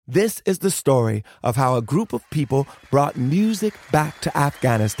This is the story of how a group of people brought music back to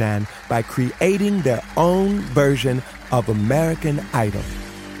Afghanistan by creating their own version of American Idol.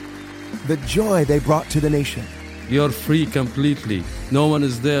 The joy they brought to the nation. You're free completely. No one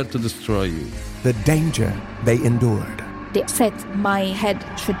is there to destroy you. The danger they endured. They said my head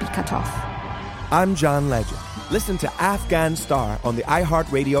should be cut off. I'm John Legend. Listen to Afghan Star on the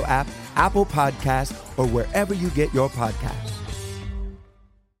iHeartRadio app, Apple Podcasts, or wherever you get your podcasts.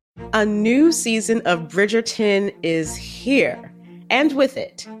 A new season of Bridgerton is here. And with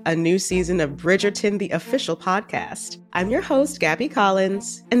it, a new season of Bridgerton, the official podcast. I'm your host, Gabby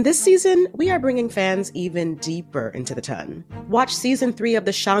Collins, and this season, we are bringing fans even deeper into the ton. Watch season 3 of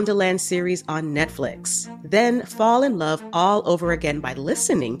the Shondaland series on Netflix. Then fall in love all over again by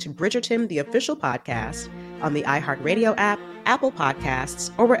listening to Bridgerton, the official podcast, on the iHeartRadio app, Apple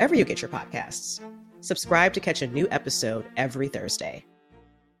Podcasts, or wherever you get your podcasts. Subscribe to catch a new episode every Thursday.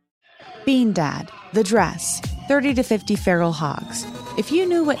 Bean Dad, The Dress, 30 to 50 Feral Hogs. If you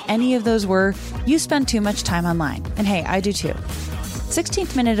knew what any of those were, you spend too much time online. And hey, I do too.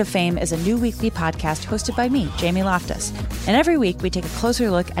 16th Minute of Fame is a new weekly podcast hosted by me, Jamie Loftus. And every week we take a closer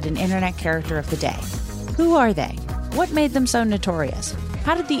look at an internet character of the day. Who are they? What made them so notorious?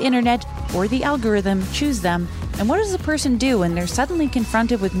 How did the internet or the algorithm choose them? And what does a person do when they're suddenly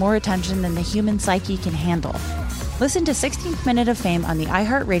confronted with more attention than the human psyche can handle? Listen to 16th Minute of Fame on the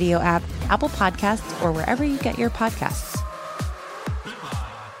iHeartRadio app, Apple Podcasts, or wherever you get your podcasts.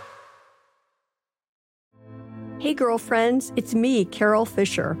 Hey girlfriends, it's me, Carol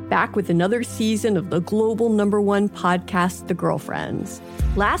Fisher, back with another season of the global #1 podcast, The Girlfriends.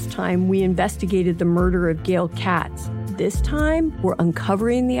 Last time, we investigated the murder of Gail Katz. This time, we're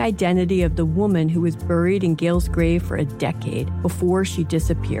uncovering the identity of the woman who was buried in Gail's grave for a decade before she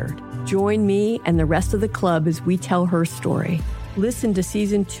disappeared. Join me and the rest of the club as we tell her story. Listen to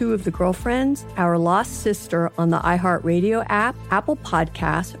Season 2 of The Girlfriends, Our Lost Sister on the iHeartRadio app, Apple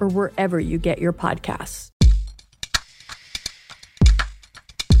Podcasts, or wherever you get your podcasts.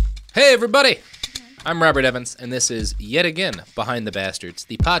 Hey, everybody! I'm Robert Evans, and this is, yet again, Behind the Bastards,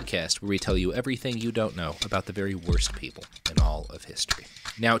 the podcast where we tell you everything you don't know about the very worst people in all of history.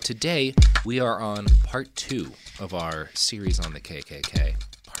 Now, today, we are on part 2 of our series on the KKK.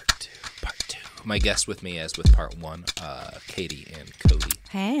 Part 2. My guest with me, as with part 1, Katie and Cody.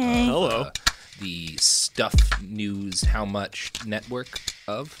 Hey. Hello. The Stuff News How Much network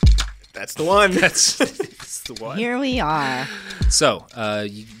of... That's the one. That's the one. Here we are. So, how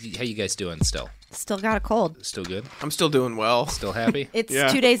you guys doing still? Still got a cold. Still good? I'm still doing well. Still happy? It's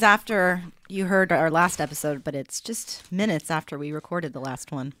Yeah. 2 days after you heard our last episode, but it's just minutes after we recorded the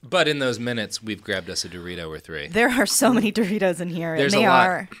last one. But in those minutes, we've grabbed us a Dorito or 3. There are so many Doritos in here, There's and they a lot.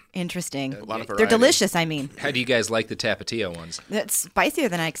 are interesting. A lot of They're variety. delicious, I mean. How do you guys like the Tapatio ones? It's spicier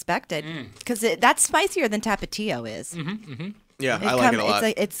than I expected, because that's spicier than Tapatio is. Yeah, I like it a lot.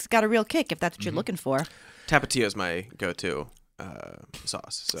 It's got a real kick if that's what you're looking for. Tapatio is my go-to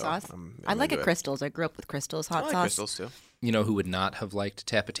sauce. So Sauce? I'm I like into it Crystals. I grew up with Crystals hot I like sauce. crystals too. You know who would not have liked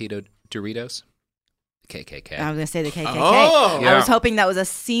Tapatio Doritos? KKK. I was going to say the KKK. Oh! I Yeah. was hoping that was a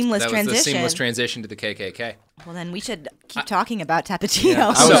seamless that transition. was the seamless transition to the KKK. Well, then we should keep talking about Tapatio.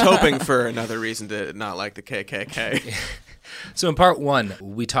 I was hoping for another reason to not like the KKK. So in part 1,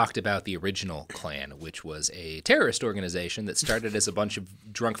 we talked about the original Klan, which was a terrorist organization that started as a bunch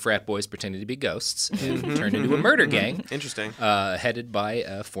of drunk frat boys pretending to be ghosts and turned into a murder gang Interesting. headed by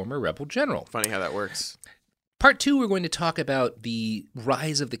a former rebel general. Funny how that works. Part 2, we're going to talk about the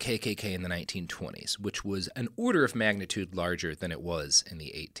rise of the KKK in the 1920s, which was an order of magnitude larger than it was in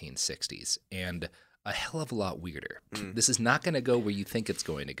the 1860s, and a hell of a lot weirder. This is not going to go where you think it's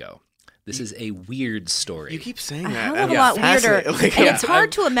going to go. This is a weird story. You keep saying A that. hell of I'm a lot weirder. fascinated. Like, And it's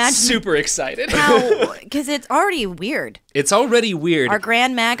hard to imagine Super excited. how, because it's already weird. It's already weird. Our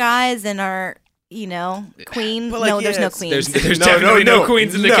Grand Magis and our, queen. But, like, no, there's yeah, no it's- queens. There's No, definitely no no,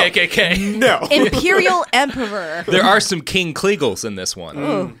 queens in the no. KKK. No. Imperial Emperor. There are some King Kliegels in this one.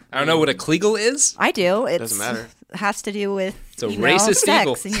 I don't know what a Kliegel is. I do. It Doesn't matter. has to do with It's a racist sex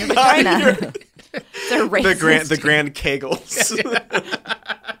eagle. in your vagina. It's a racist. the Grand Kegels.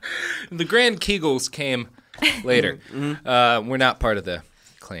 The Grand Kegels came later. We're not part of the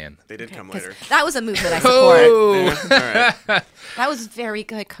Klan. They did come 'Cause later. that was a movement I support. Oh, All right. That was very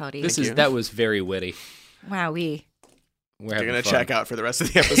good, Cody. that was very witty. Wowee. We're You're having going to fun. check out for the rest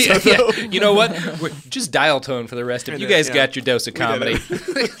of the episode, though. You know what? We're just dial tone for the rest of you guys. Yeah. Got your dose of comedy.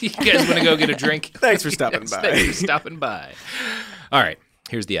 You guys want to go get a drink? Thanks for stopping Yes, by. Thanks for stopping by. All right,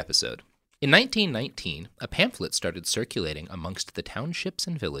 here's the episode. In 1919, a pamphlet started circulating amongst the townships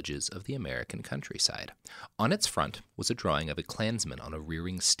and villages of the American countryside. On its front was a drawing of a Klansman on a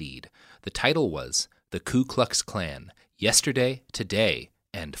rearing steed. The title was The Ku Klux Klan, Yesterday, Today,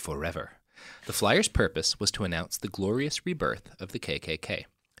 and Forever. The flyer's purpose was to announce the glorious rebirth of the KKK.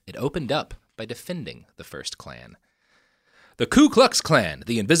 It opened up by defending the first Klan. The Ku Klux Klan,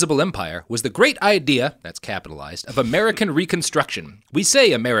 the Invisible Empire, was the great idea, that's capitalized, of American Reconstruction. We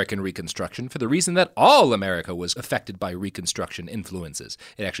say American Reconstruction for the reason that all America was affected by Reconstruction influences.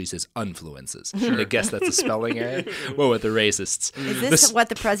 It actually says influences. I guess that's a spelling error. What with the racists? Is this what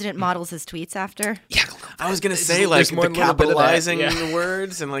the president models his tweets after? Yeah. I was going to say, like, more the than a little bit of that, capitalizing yeah. the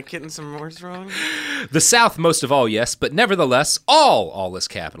words and, like, getting some words wrong. The South most of all, yes, but nevertheless, all is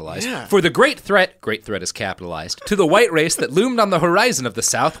capitalized. Yeah. For the great threat is capitalized, to the white race that loomed on the horizon of the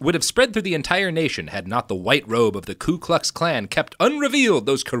South would have spread through the entire nation had not the white robe of the Ku Klux Klan kept unrevealed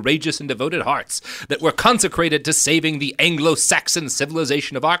those courageous and devoted hearts that were consecrated to saving the Anglo-Saxon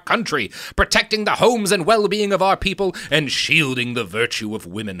civilization of our country, protecting the homes and well-being of our people, and shielding the virtue of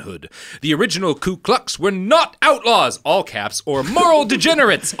womanhood. The original Ku Klux were not outlaws, all caps, or moral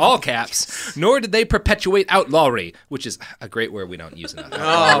degenerates, all caps, nor did they perpetuate outlawry, which is a great word we don't use enough.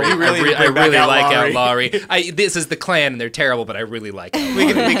 Oh, we really I really like outlawry. outlawry. This is the Klan, and they're terrible, but I really like it.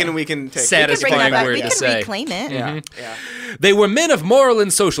 We can take Satisfying word we to can say. reclaim it. Yeah. They were men of moral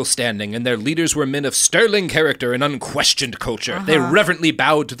and social standing, and their leaders were men of sterling character and unquestioned culture. They reverently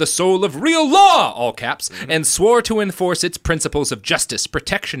bowed to the soul of real law, all caps, and swore to enforce its principles of justice,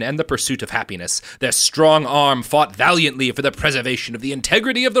 protection, and the pursuit of happiness. Their strong arm fought valiantly for the preservation of the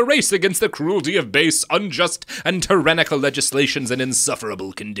integrity of the race against the cruelty of base, unjust, and tyrannical legislations and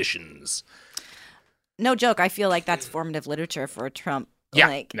insufferable conditions. No joke. I feel like that's formative literature for Trump. Yeah,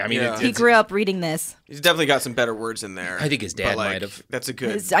 Like, I mean, Yeah. he grew up reading this. He's definitely got some better words in there. I think his dad but, like, might have. That's a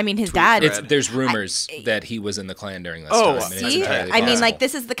good. His tweet dad- thread. There's rumors that he was in the Klan during this Oh, time. and it's See? entirely I mean, possible. like,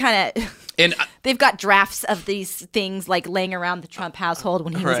 this is the kind of... And They've got drafts of these things, like, laying around the Trump household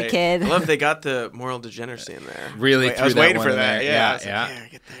when he was a Right. kid. I love they got the moral degeneracy in there. Really I was threw that waiting one for in that. there. Yeah. I was Yeah, like, yeah.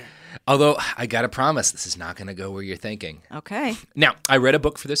 Get there. although I gotta promise, this is not gonna go where you're thinking. Okay. Now, I read a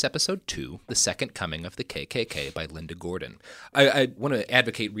book for this episode too, The Second Coming of the KKK by Linda Gordon. I want to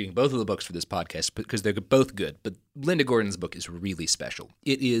advocate reading both of the books for this podcast because they're both good, but Linda Gordon's book is really special.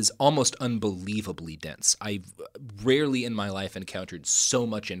 It is almost unbelievably dense. I've rarely in my life encountered so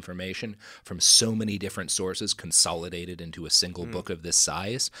much information from so many different sources consolidated into a single book of this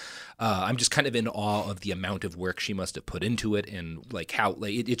size. I'm just kind of in awe of the amount of work she must have put into it and like how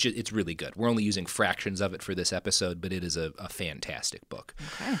it's really good. We're only using fractions of it for this episode, but it is a fantastic book.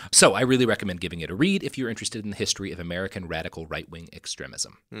 Okay. So I really recommend giving it a read if you're interested in the history of American radical right-wing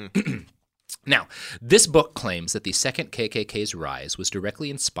extremism. Now, this book claims that the second KKK's rise was directly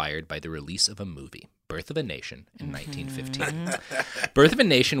inspired by the release of a movie, Birth of a Nation, in 1915. Birth of a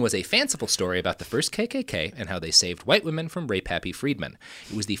Nation was a fanciful story about the first KKK and how they saved white women from rape-happy freedmen.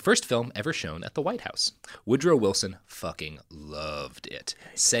 It was the first film ever shown at the White House. Woodrow Wilson fucking loved it,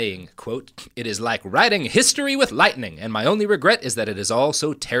 saying, quote, "It is like writing history with lightning, and my only regret is that it is all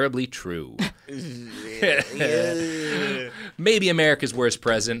so terribly true." Maybe America's worst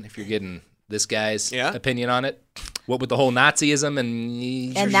president, if you're getting this guy's opinion on it. What with the whole Nazism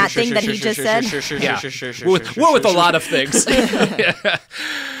and that thing that he just said? Yeah. What with a lot of things.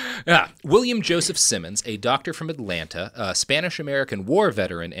 Yeah. William Joseph Simmons, a doctor from Atlanta, a Spanish-American war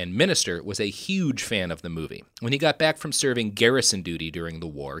veteran and minister, was a huge fan of the movie. When he got back from serving garrison duty during the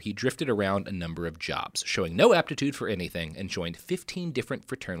war, he drifted around a number of jobs, showing no aptitude for anything, and joined 15 different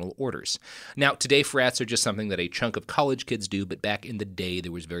fraternal orders. Now, today frats are just something that a chunk of college kids do, but back in the day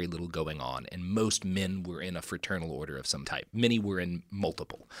there was very little going on, and most men were in a fraternal order of some type. Many were in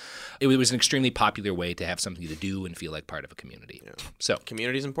multiple. It was an extremely popular way to have something to do and feel like part of a community. Yeah. So,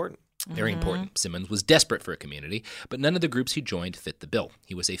 community's important. Very important. Simmons was desperate for a community, but none of the groups he joined fit the bill.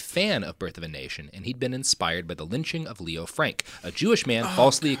 He was a fan of Birth of a Nation, and he'd been inspired by the lynching of Leo Frank, a Jewish man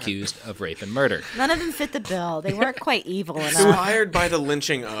falsely accused of rape and murder. None of them fit the bill. They weren't quite evil enough. Inspired by the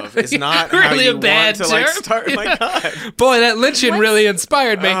lynching of is not Really how you a bad want to like term. start. My God, Boy, that lynching really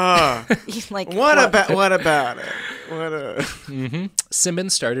inspired me. Like, what about it?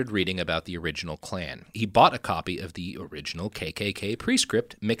 Simmons started reading about the original Klan. He bought a copy of the original KKK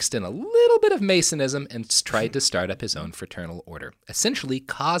prescript, mixed in a little bit of Masonism, and tried to start up his own fraternal order, essentially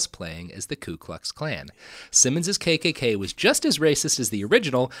cosplaying as the Ku Klux Klan. Simmons's KKK was just as racist as the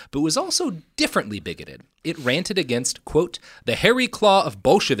original, but was also differently bigoted. It ranted against, quote, the hairy claw of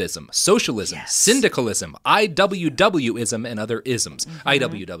Bolshevism, socialism, syndicalism, IWWism, and other isms.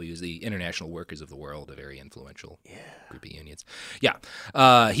 IWW is the International Workers of the World, a very influential group of unions.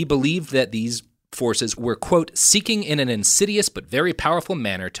 Yeah. He believed that these forces were, quote, seeking in an insidious but very powerful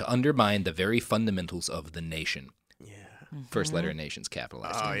manner to undermine the very fundamentals of the nation. First letter in nation's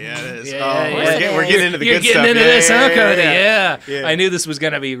capitalized. Oh, yeah, it is. Yeah, we're getting into the good stuff. You're getting into this, huh, Cody? Yeah. I knew this was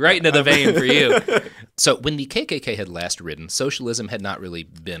going to be right into the vein for you. So when the KKK had last ridden, socialism had not really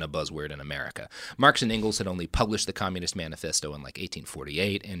been a buzzword in America. Marx and Engels had only published the Communist Manifesto in like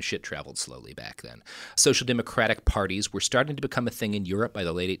 1848, and shit traveled slowly back then. Social democratic parties were starting to become a thing in Europe by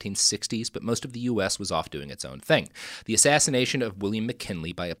the late 1860s, but most of the U.S. was off doing its own thing. The assassination of William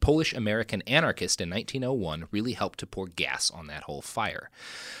McKinley by a Polish-American anarchist in 1901 really helped to pour gas on that whole fire.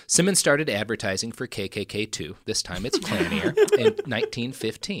 Simmons started advertising for KKK2, this time it's Clanier, in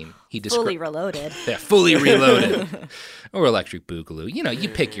 1915. He Fully reloaded. Yeah, fully reloaded. Or Electric Boogaloo. You know, you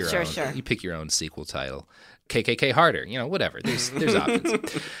pick your own. Sure. You pick your own sequel title. KKK Harder, you know, whatever. There's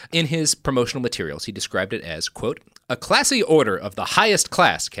options. In his promotional materials, he described it as, quote, a classy order of the highest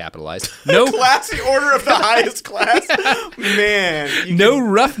class, capitalized. No classy order of the highest class? Man. No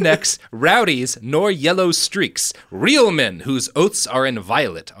roughnecks, rowdies, nor yellow streaks. Real men whose oaths are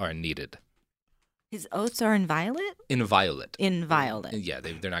inviolate are needed. His oaths are inviolate? Inviolate. Inviolate. Yeah,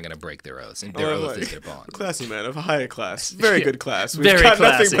 they're not going to break their oaths. Their oath is their bond. Classy men of a high class. Very good class. We've Very got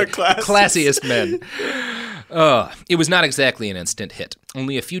classy. nothing but class. Classiest men. It was not exactly an instant hit.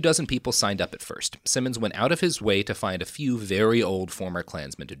 Only a few dozen people signed up at first. Simmons went out of his way to find a few very old former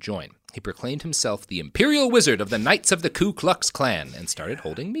Klansmen to join. He proclaimed himself the Imperial Wizard of the Knights of the Ku Klux Klan and started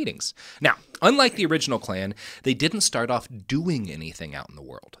holding meetings. Now, unlike the original Klan, they didn't start off doing anything out in the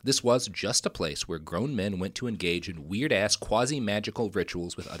world. This was just a place where grown men went to engage in weird-ass quasi-magical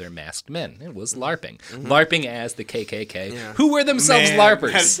rituals with other masked men. It was LARPing. LARPing as the KKK, who were themselves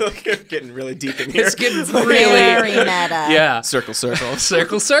LARPers. That's getting really deep in here. It's getting really... Very meta. Yeah. Circle.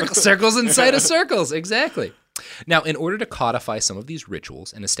 Circles inside of circles. Exactly. Now, in order to codify some of these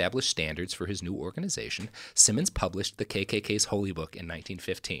rituals and establish standards for his new organization, Simmons published the KKK's Holy Book in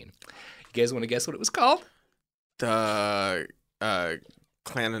 1915. You guys want to guess what it was called? The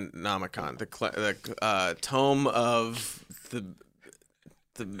Clanonomicon, the tome of the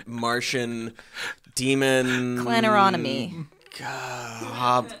Martian demon... Claneronomy.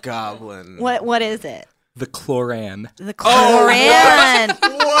 Hobgoblin. What is it? The Cloran. The Cloran.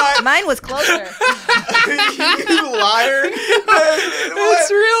 What? Mine was closer. You liar.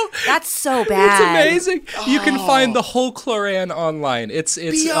 It's real. That's so bad. It's amazing. You can find the whole Cloran online. It's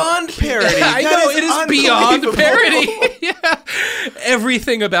beyond parody. I know, it is beyond parody. Yeah.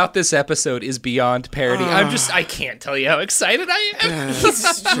 Everything about this episode is beyond parody. I can't tell you how excited I am.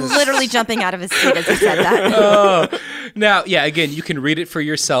 He's literally jumping out of his seat as he said that. Now, yeah, again, you can read it for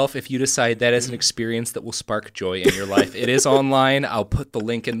yourself if you decide that is an experience that will spark joy in your life. It is online. I'll put the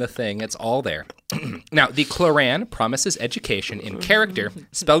link in the thing. It's all there. Now, the Cloran promises education in character,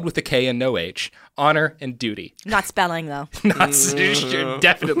 spelled with a K and no H, honor and duty. Not spelling, though.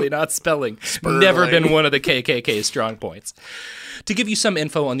 Definitely not spelling. Never been one of the KKK's strong points. To give you some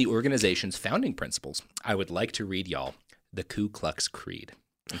info on the organization's founding principles, I would like to read y'all the Ku Klux Creed.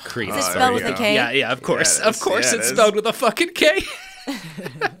 Creed. Is it spelled with a K? Yeah, of course. Yeah, of course it's is. spelled with a fucking K.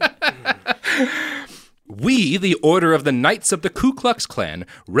 We, the Order of the Knights of the Ku Klux Klan,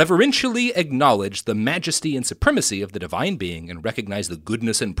 reverentially acknowledge the majesty and supremacy of the divine being and recognize the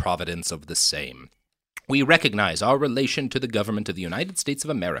goodness and providence of the same. We recognize our relation to the government of the United States of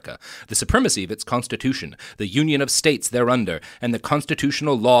America, the supremacy of its Constitution, the union of states thereunder, and the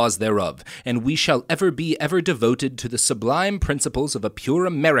constitutional laws thereof, and we shall ever be ever devoted to the sublime principles of a pure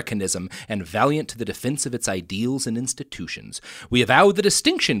Americanism and valiant to the defense of its ideals and institutions. We avow the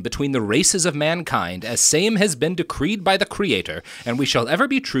distinction between the races of mankind as same has been decreed by the Creator, and we shall ever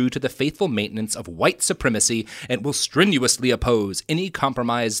be true to the faithful maintenance of white supremacy and will strenuously oppose any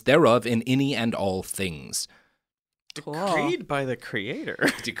compromise thereof in any and all things. Decreed by the Creator.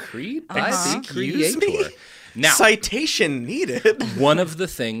 Decreed by the Creator. Now, citation needed. One of the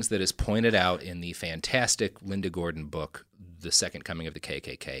things that is pointed out in the fantastic Linda Gordon book, The Second Coming of the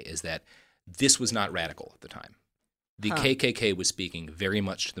KKK, is that this was not radical at the time. The KKK was speaking very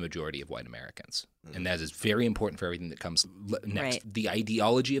much to the majority of white Americans. And that is very important for everything that comes next. Right. The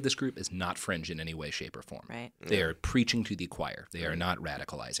ideology of this group is not fringe in any way, shape, or form. Right. They are preaching to the choir. They are not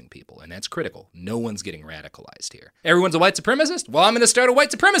radicalizing people. And that's critical. No one's getting radicalized here. Everyone's a white supremacist? Well, I'm going to start a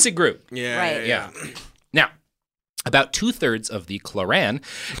white supremacy group. Yeah. Right. Yeah. Now, About 2/3 of the Cloran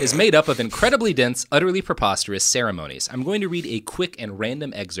is made up of incredibly dense, utterly preposterous ceremonies. I'm going to read a quick and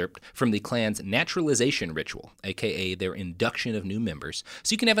random excerpt from the clan's naturalization ritual, aka their induction of new members,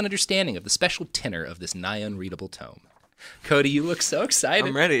 so you can have an understanding of the special tenor of this nigh unreadable tome. Cody, you look so excited.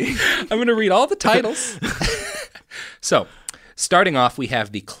 I'm ready. I'm going to read all the titles. So, starting off, we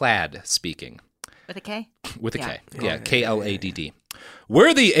have the Clad speaking. With a K? With a K. Yeah, K-L-A-D-D.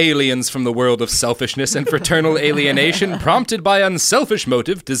 Worthy aliens from the world of selfishness and fraternal alienation, prompted by unselfish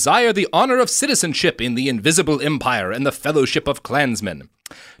motive, desire the honor of citizenship in the invisible empire and the fellowship of clansmen.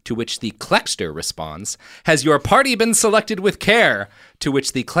 To which the Clexter responds, has your party been selected with care? To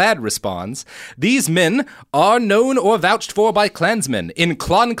which the Clad responds, these men are known or vouched for by clansmen, in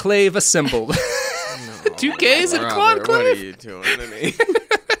conclave assembled. 2 Ks in conclave? What are you doing to me?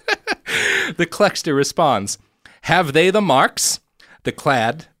 The Clexter responds, have they the marks? The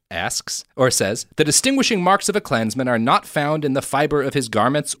Clad asks, or says, the distinguishing marks of a clansman are not found in the fiber of his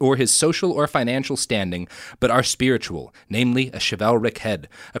garments or his social or financial standing, but are spiritual, namely a chivalric head,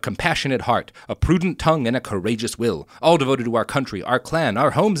 a compassionate heart, a prudent tongue, and a courageous will, all devoted to our country, our clan,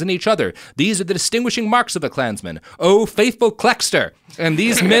 our homes, and each other. These are the distinguishing marks of a clansman. O faithful Clexter! And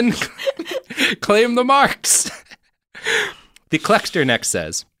these men claim the marks. The Clexter next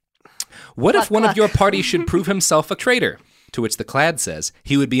says, what if one of your party should prove himself a traitor? To which the Clad says,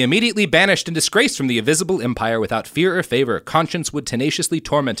 he would be immediately banished and disgraced from the invisible empire without fear or favor. Conscience would tenaciously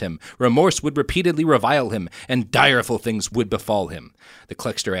torment him. Remorse would repeatedly revile him, and direful things would befall him. The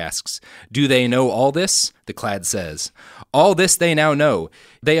Clexter asks, do they know all this? The Clad says, all this they now know.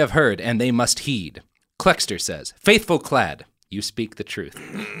 They have heard, and they must heed. Clexter says, faithful Clad, you speak the truth.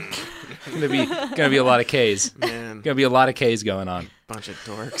 Gonna be a lot of K's. Man. Gonna be a lot of K's going on. Bunch of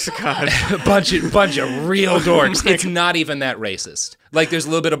dorks. God. bunch of real dorks. It's not even that racist. Like, there's a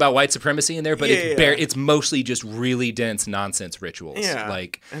little bit about white supremacy in there, but it's mostly just really dense nonsense rituals. Yeah.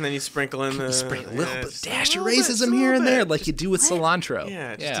 Like, and then you sprinkle in the dash of racism here and there, like you do with cilantro.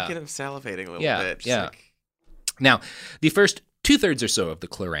 Yeah, just to get them salivating a little bit. Just Yeah. Now, the first 2/3 or so of the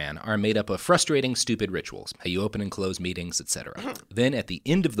Cloran are made up of frustrating, stupid rituals, how you open and close meetings, etc. Then, at the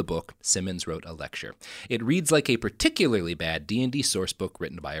end of the book, Simmons wrote a lecture. It reads like a particularly bad D&D source book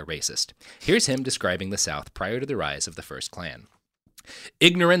written by a racist. Here's him describing the South prior to the rise of the first clan.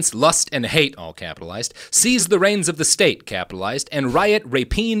 Ignorance, lust, and hate, all capitalized, seized the reins of the state, capitalized, and riot,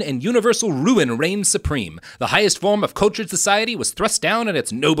 rapine, and universal ruin reigned supreme. The highest form of cultured society was thrust down, and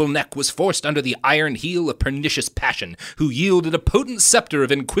its noble neck was forced under the iron heel of pernicious passion, who yielded a potent scepter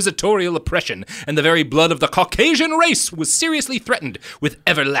of inquisitorial oppression, and the very blood of the Caucasian race was seriously threatened with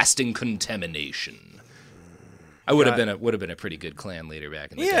everlasting contamination. I would have been a pretty good clan leader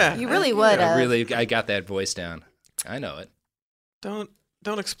back in the day. You really would have. I got that voice down. I know it.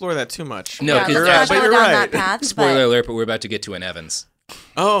 Don't explore that too much. No, because you're right. Spoiler alert, but we're about to get to an Evans.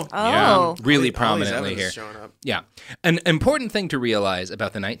 Oh. Yeah, really all these prominently Evans here. showing up. Yeah. An important thing to realize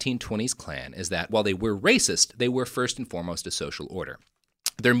about the 1920s Klan is that while they were racist, they were first and foremost a social order.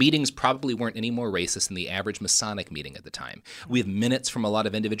 Their meetings probably weren't any more racist than the average Masonic meeting at the time. We have minutes from a lot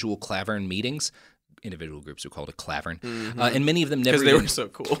of individual Clavern meetings. Individual groups are called a Clavern. And many of them never... Because they were so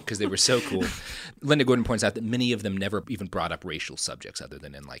cool. Because they were so cool. Linda Gordon points out that many of them never even brought up racial subjects other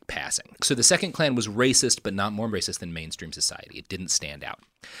than in, like, passing. So the second Klan was racist, but not more racist than mainstream society. It didn't stand out.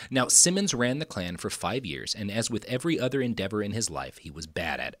 Now, Simmons ran the Klan for 5 years, and as with every other endeavor in his life, he was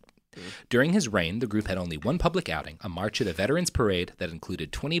bad at it. During his reign, the group had only one public outing, a march at a veterans parade that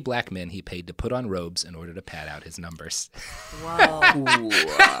included 20 black men he paid to put on robes in order to pad out his numbers. Whoa.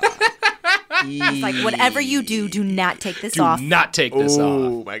 It's like, whatever you do, do not take this off. Do not take this off.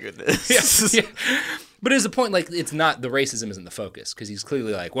 Oh, my goodness. Yeah. But there's a point, like, it's not, the racism isn't the focus, because he's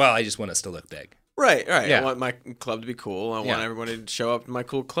clearly like, well, I just want us to look big. Right. Yeah. I want my club to be cool. I want everyone to show up to my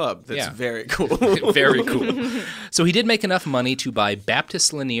cool club. That's Yeah. very cool. Very cool. So he did make enough money to buy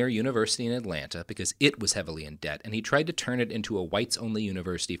Baptist Lanier University in Atlanta because it was heavily in debt, and he tried to turn it into a whites-only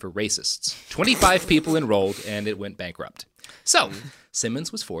university for racists. 25 people enrolled, and it went bankrupt. So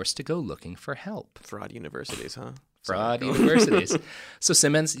Simmons was forced to go looking for help. Fraud universities, huh? Fraud universities. So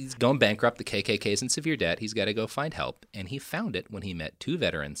Simmons, he's going bankrupt. The KKK's in severe debt. He's got to go find help, and he found it when he met two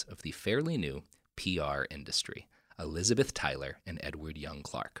veterans of the fairly new PR industry, Elizabeth Tyler and Edward Young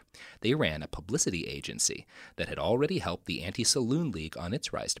Clark. They ran a publicity agency that had already helped the Anti-Saloon League on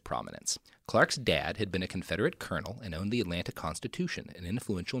its rise to prominence. Clark's dad had been a Confederate colonel and owned the Atlanta Constitution, an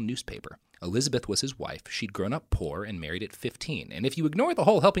influential newspaper. Elizabeth was his wife. She'd grown up poor and married at 15. And if you ignore the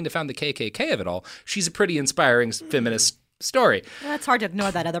whole helping to found the KKK of it all, she's a pretty inspiring feminist story. Well, it's hard to ignore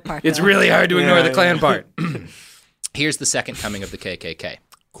that other part. It's though. really hard to ignore the Klan part. Here's the second coming of the KKK.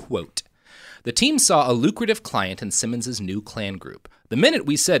 Quote, The team saw a lucrative client in Simmons' new Klan group. The minute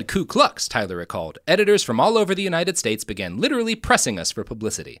we said Ku Klux, Tyler recalled, editors from all over the United States began literally pressing us for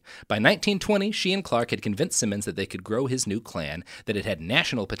publicity. By 1920, she and Clark had convinced Simmons that they could grow his new Klan, that it had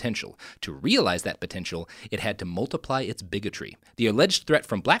national potential. To realize that potential, it had to multiply its bigotry. The alleged threat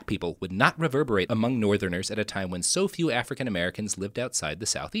from black people would not reverberate among Northerners at a time when so few African Americans lived outside the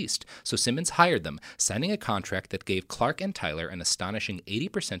Southeast. So Simmons hired them, signing a contract that gave Clark and Tyler an astonishing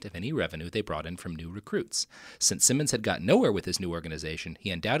 80% of any revenue they brought in from new recruits. Since Simmons had got nowhere with his new organization, he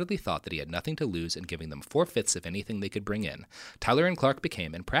undoubtedly thought that he had nothing to lose in giving them 4/5 of anything they could bring in. Tyler and Clark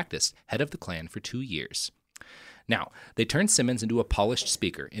became, in practice, head of the Klan for 2 years. Now, they turned Simmons into a polished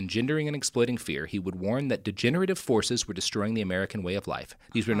speaker. Engendering and exploiting fear, he would warn that degenerative forces were destroying the American way of life.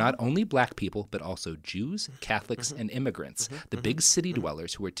 These were not only black people, but also Jews, Catholics, and immigrants, the big city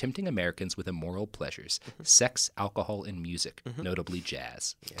dwellers who were tempting Americans with immoral pleasures, sex, alcohol, and music, notably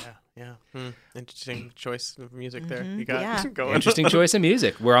jazz. Yeah. Interesting choice of music there. You got going. Interesting choice of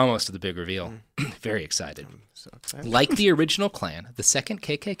music. We're almost to the big reveal. Very excited. I'm so excited. Like the original Klan, the second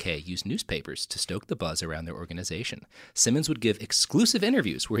KKK used newspapers to stoke the buzz around their organization. Simmons would give exclusive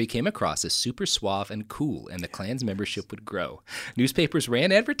interviews where he came across as super suave and cool, and the Klan's membership would grow. Newspapers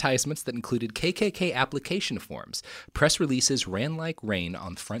ran advertisements that included KKK application forms. Press releases ran like rain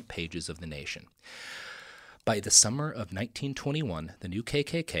on front pages of the nation. By the summer of 1921, the new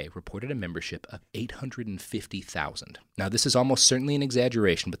KKK reported a membership of 850,000. Now, this is almost certainly an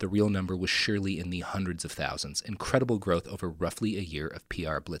exaggeration, but the real number was surely in the hundreds of thousands. Incredible growth over roughly a year of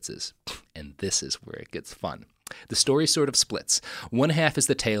PR blitzes. And this is where it gets fun. The story sort of splits. One half is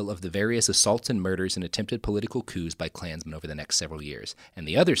the tale of the various assaults and murders and attempted political coups by Klansmen over the next several years. And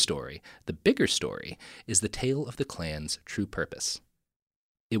the other story, the bigger story, is the tale of the Klan's true purpose.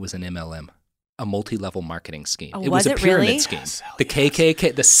 It was an MLM. A multi-level marketing scheme. Oh, it was a pyramid really? scheme. The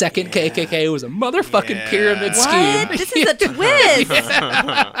KKK, the second KKK was a motherfucking pyramid scheme. What? This is a twist.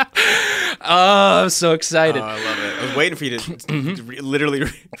 Oh, I'm so excited. Oh, I love it. I was waiting for you to literally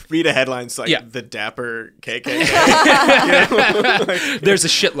read a headline like the Dapper KKK. There's a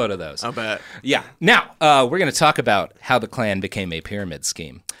shitload of those. I'll bet. Yeah. Now, we're going to talk about how the Klan became a pyramid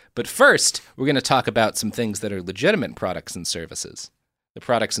scheme. But first, we're going to talk about some things that are legitimate products and services. The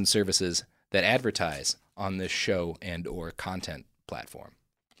products and services that advertise on this show and or content platform.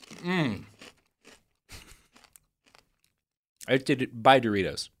 I did it by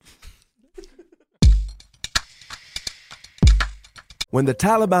Doritos. When the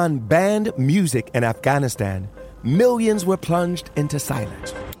Taliban banned music in Afghanistan, millions were plunged into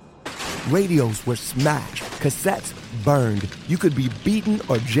silence. Radios were smashed, cassettes burned. You could be beaten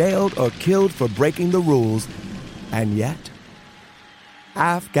or jailed or killed for breaking the rules. And yet,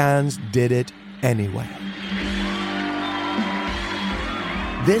 Afghans did it anyway.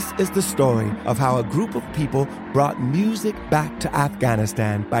 This is the story of how a group of people brought music back to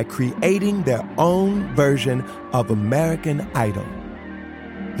Afghanistan by creating their own version of American Idol.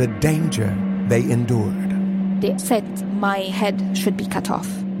 The danger they endured. They said my head should be cut off.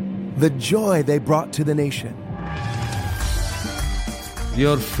 The joy they brought to the nation.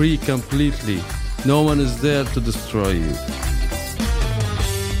 You're free completely. No one is there to destroy you.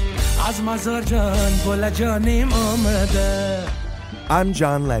 I'm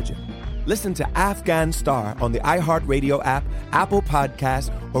John Legend. Listen to Afghan Star on the iHeartRadio app, Apple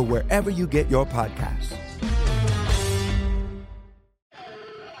Podcasts, or wherever you get your podcasts.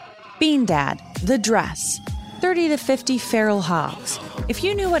 Bean Dad, The Dress, 30 to 50 Feral Hogs. If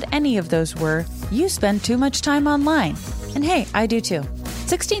you knew what any of those were, you spend too much time online. And hey, I do too.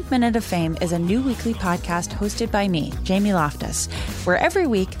 16th Minute of Fame is a new weekly podcast hosted by me, Jamie Loftus, where every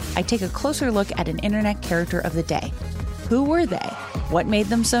week I take a closer look at an internet character of the day. Who were they? What made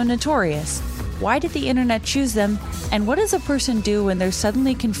them so notorious? Why did the internet choose them? And what does a person do when they're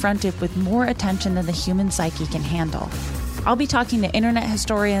suddenly confronted with more attention than the human psyche can handle? I'll be talking to internet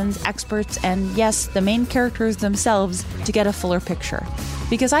historians, experts, and yes, the main characters themselves to get a fuller picture.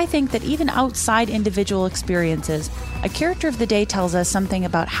 Because I think that even outside individual experiences, a character of the day tells us something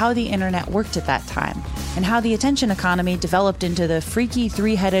about how the internet worked at that time, and how the attention economy developed into the freaky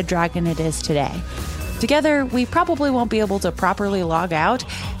three-headed dragon it is today. Together, we probably won't be able to properly log out,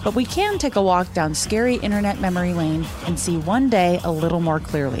 but we can take a walk down scary internet memory lane and see one day a little more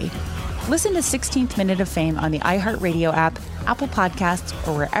clearly. Listen to 16th Minute of Fame on the iHeartRadio app, Apple Podcasts,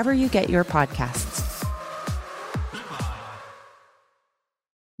 or wherever you get your podcasts.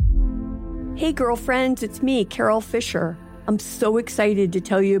 Hey, girlfriends, it's me, Carol Fisher. I'm so excited to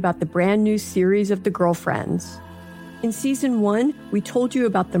tell you about the brand new series of The Girlfriends. In Season 1, we told you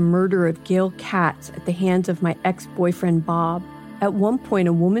about the murder of Gail Katz at the hands of my ex-boyfriend, Bob. At one point,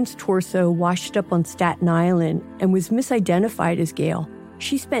 a woman's torso washed up on Staten Island and was misidentified as Gail.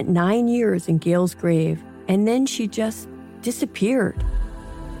 She spent 9 years in Gail's grave, and then she just disappeared.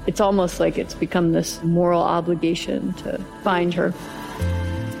 It's almost like it's become this moral obligation to find her.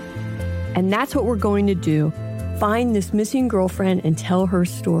 And that's what we're going to do. Find this missing girlfriend and tell her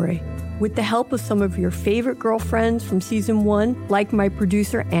story. With the help of some of your favorite girlfriends from season 1, like my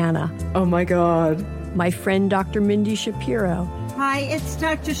producer, Anna. Oh my God. My friend, Dr. Mindy Shapiro. Hi, it's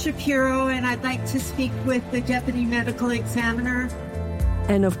Dr. Shapiro, and I'd like to speak with the Deputy Medical Examiner.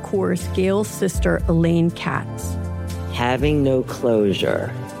 And of course, Gail's sister, Elaine Katz. Having no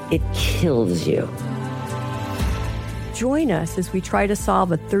closure, it kills you. Join us as we try to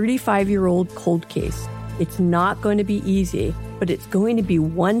solve a 35-year-old cold case. It's not going to be easy, but it's going to be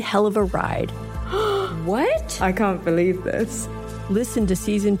one hell of a ride. What? I can't believe this. Listen to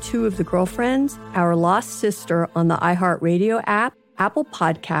Season 2 of The Girlfriends, Our Lost Sister on the iHeartRadio app, Apple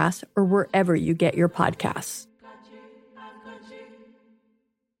Podcasts, or wherever you get your podcasts.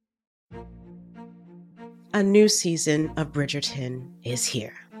 A new season of Bridgerton is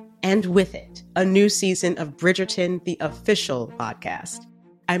here. And with it, a new season of Bridgerton, the official podcast.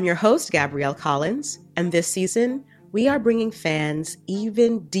 I'm your host, Gabrielle Collins, and this season, we are bringing fans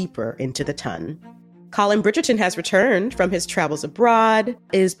even deeper into the ton. Colin Bridgerton has returned from his travels abroad.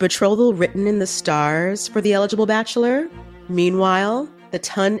 Is betrothal written in the stars for the eligible bachelor? Meanwhile, the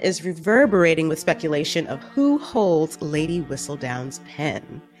ton is reverberating with speculation of who holds Lady Whistledown's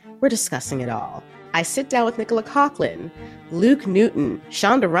pen. We're discussing it all. I sit down with Nicola Coughlan, Luke Newton,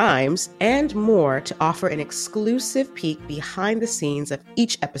 Shonda Rhimes, and more to offer an exclusive peek behind the scenes of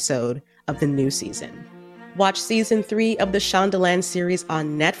each episode of the new season. Watch season 3 of the Shondaland series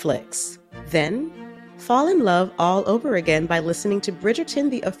on Netflix. Then, fall in love all over again by listening to Bridgerton,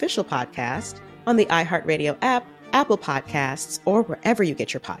 the official podcast, on the iHeartRadio app, Apple Podcasts, or wherever you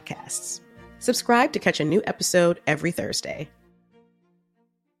get your podcasts. Subscribe to catch a new episode every Thursday.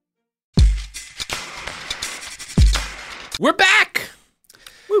 We're back!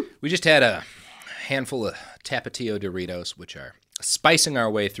 Woo. We just had a handful of Tapatio Doritos, which are spicing our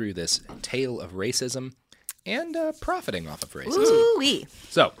way through this tale of racism and profiting off of racism. Ooh-wee.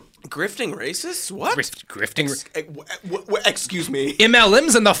 So, grifting racists? What? Grifting? Excuse me.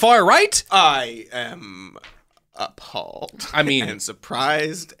 MLMs in the far right? I am appalled. I mean, and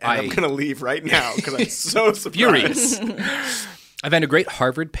surprised, and I'm going to leave right now because I'm so surprised. Furious. I found a great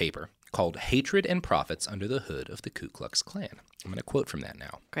Harvard paper called Hatred and Profits Under the Hood of the Ku Klux Klan. I'm going to quote from that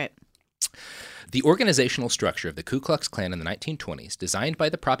now. Great. The organizational structure of the Ku Klux Klan in the 1920s, designed by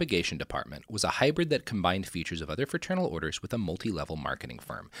the propagation department, was a hybrid that combined features of other fraternal orders with a multi-level marketing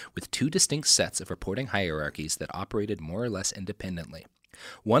firm, with two distinct sets of reporting hierarchies that operated more or less independently.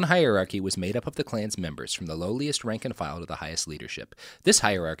 One hierarchy was made up of the Klan's members, from the lowliest rank and file to the highest leadership. This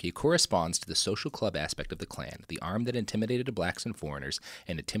hierarchy corresponds to the social club aspect of the Klan, the arm that intimidated blacks and foreigners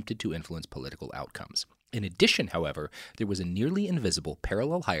and attempted to influence political outcomes. In addition, however, there was a nearly invisible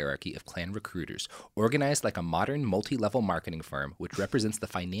parallel hierarchy of Klan recruiters, organized like a modern multi-level marketing firm, which represents the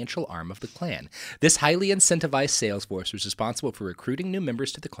financial arm of the Klan. This highly incentivized sales force was responsible for recruiting new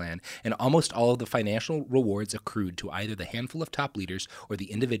members to the Klan, and almost all of the financial rewards accrued to either the handful of top leaders or the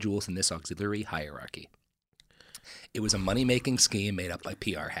individuals in this auxiliary hierarchy. It was a money-making scheme made up by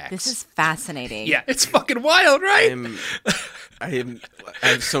PR hacks. This is fascinating. Yeah, it's fucking wild, right? I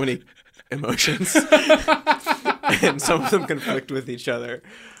have so many emotions, and some of them conflict with each other.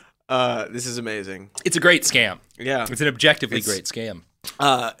 This is amazing. It's a great scam. Yeah, it's an objectively great scam.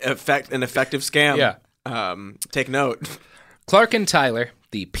 An effective scam. Yeah. Take note. Clark and Tyler,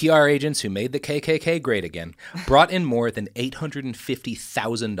 the PR agents who made the KKK great again, brought in more than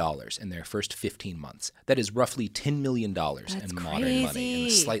 $850,000 in their first 15 months. That is roughly $10 million in modern money in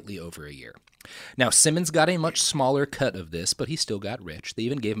slightly over a year. Now, Simmons got a much smaller cut of this, but he still got rich. They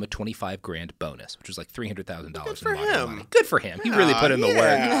even gave him a $25,000 bonus, which was like $300,000 in modern money. Good for him. He really put in the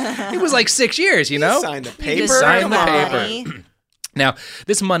work. It was like 6 years, you know? He signed the paper. Signed the paper. Now,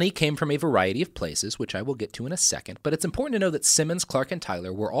 this money came from a variety of places, which I will get to in a second, but it's important to know that Simmons, Clark, and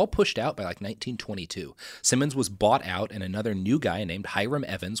Tyler were all pushed out by like 1922. Simmons was bought out, and another new guy named Hiram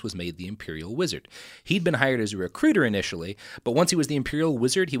Evans was made the Imperial Wizard. He'd been hired as a recruiter initially, but once he was the Imperial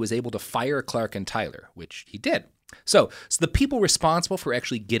Wizard, he was able to fire Clark and Tyler, which he did. So the people responsible for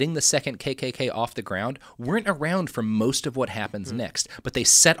actually getting the second KKK off the ground weren't around for most of what happens next, but they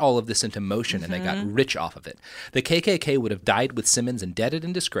set all of this into motion and they got rich off of it. The KKK would have died with Simmons indebted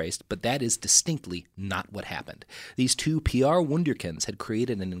and disgraced, but that is distinctly not what happened. These two PR wunderkinds had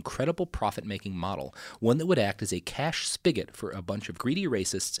created an incredible profit-making model, one that would act as a cash spigot for a bunch of greedy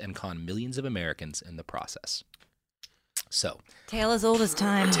racists and con millions of Americans in the process. So, Tale as old as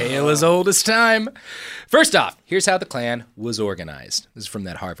time. tale as old as time. First off, here's how the Klan was organized. This is from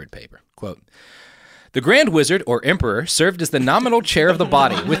that Harvard paper. Quote, the Grand Wizard, or Emperor, served as the nominal chair of the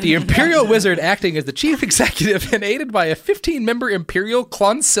body, with the Imperial Wizard acting as the chief executive and aided by a 15-member Imperial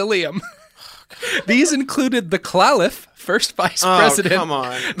Consilium. These included the Clalif, first vice president, come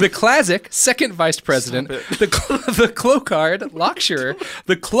on. the Klazik, second vice president, the Clokard, Lockshearer,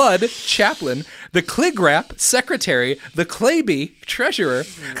 the Clud, chaplain, the Cligrap, secretary, the Claby, treasurer,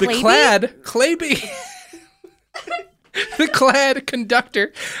 the Clad, Claby, the Clad,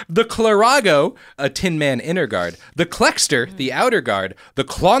 conductor, the Clarago, a 10-man inner guard, the Clexter, the outer guard, the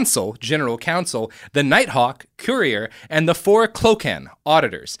Clonsel, general counsel, the Nighthawk, courier, and the 4 Clocan,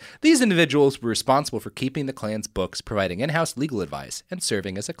 auditors. These individuals were responsible for keeping the Klan's books, providing in-house legal advice, and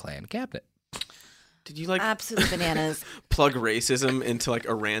serving as a Klan cabinet. Did you like Absolute bananas. plug racism into like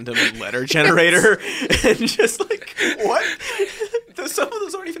a random letter generator and just like what? Some of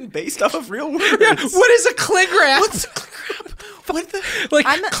those aren't even based off of real words. Yeah, what is a Cligrap? What's a Cligrap? What the? Like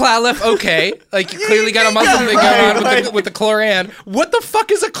Clalif, okay. Like you clearly got a muscle thing going on with the Chloran. What the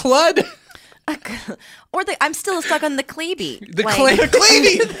fuck is a Clud? Or I'm still stuck on the Claby. The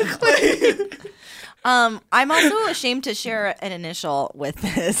Claby. I'm also ashamed to share an initial with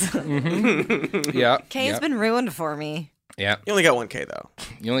this. Mm-hmm. Yeah. K's been ruined for me. Yeah. You only got 1 K though.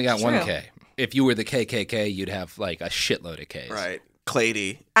 You only got True. 1 K. If you were the KKK, you'd have like a shitload of Ks. Right.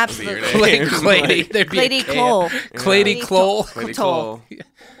 Clady. Absolutely. Clady. There'd be Clady Cole. Clady Cole. Clady Cole.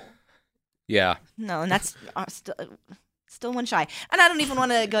 Yeah. No, and that's still one shy. And I don't even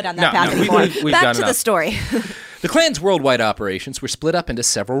want to go down that path No, anymore. we've Back done to the enough. story. The Klan's worldwide operations were split up into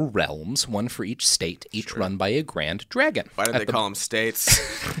several realms, one for each state, each run by a grand dragon. Why did they call them states?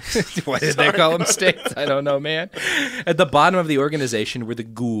 Why did they call them states? I don't know, man. At the bottom of the organization were the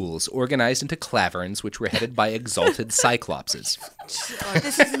ghouls, organized into claverns, which were headed by exalted cyclopses.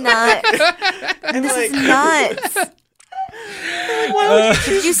 This is nuts. This is nuts.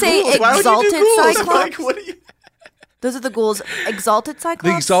 Did you say exalted cyclops? Like, what are you? Those are the ghouls. Exalted cyclops?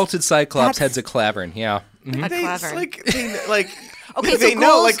 The exalted cyclops heads a clavern, yeah. Mm-hmm. A They, clavern. Okay, they so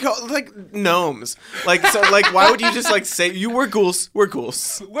know, ghouls- like gnomes. Like, so, like, why would you just like say you were ghouls? We're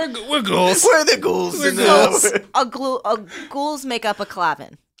ghouls. We're ghouls. We're the ghouls. We're ghouls. Ghouls make up a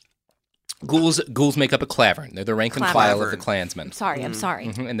clavan. Ghouls make up a clavern. They're the rank and file of the Klansmen. I'm sorry.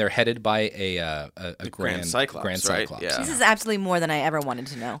 Mm-hmm. And they're headed by a grand Cyclops. Grand Right? Cyclops. Yeah. This is absolutely more than I ever wanted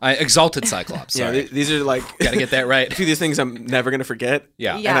to know. Exalted Cyclops. Yeah, Sorry. these are like Gotta get that right. a few of these things I'm never gonna forget.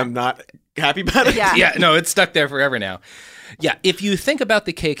 Yeah. and I'm not happy about it. Yeah. Yeah, no, it's stuck there forever now. Yeah, if you think about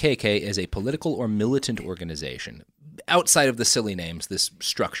the KKK as a political or militant organization, outside of the silly names, this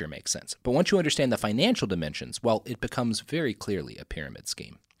structure makes sense. But once you understand the financial dimensions, well, it becomes very clearly a pyramid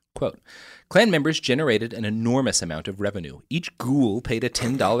scheme. Quote, Klan members generated an enormous amount of revenue. Each ghoul paid a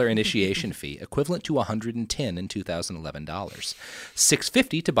 $10 initiation fee, equivalent to $110 in 2011 dollars.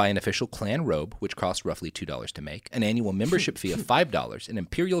 $6.50 to buy an official Klan robe, which cost roughly $2 to make, an annual membership fee of $5, an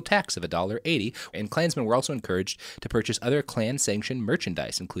imperial tax of $1.80, and Klansmen were also encouraged to purchase other Klan-sanctioned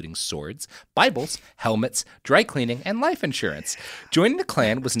merchandise, including swords, Bibles, helmets, dry cleaning, and life insurance. Joining the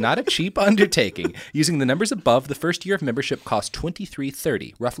Klan was not a cheap undertaking. Using the numbers above, the first year of membership cost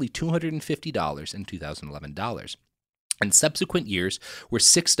 $23.30, roughly $250 in 2011 dollars. And subsequent years were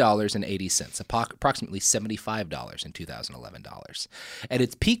 $6.80, approximately $75 in 2011 dollars. At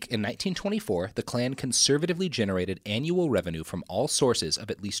its peak in 1924, the Klan conservatively generated annual revenue from all sources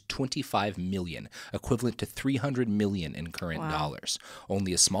of at least $25 million, equivalent to $300 million in current dollars.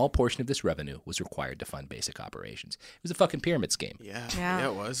 Only a small portion of this revenue was required to fund basic operations. It was a fucking pyramid scheme. Yeah,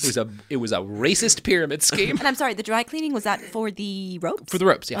 it was. It was a racist pyramid scheme. And I'm sorry, the dry cleaning, was that for the robes? For the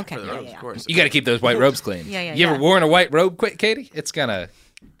robes, yeah. Okay, For the robes, of course. You got to keep those white robes clean. Yeah, You ever worn a white robe, Katie? It's gonna.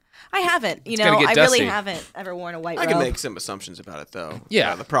 I haven't. You gonna know, get I dusty. really haven't ever worn a white I robe. can make some assumptions about it though.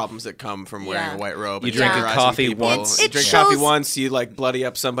 Yeah. The problems that come from wearing Yeah. a white robe. You and drink a terrorizing coffee people. once. You It drink shows- coffee once. You like bloody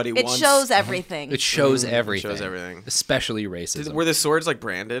up somebody It once. shows everything. It shows everything. Shows everything. Especially racism. Were the swords like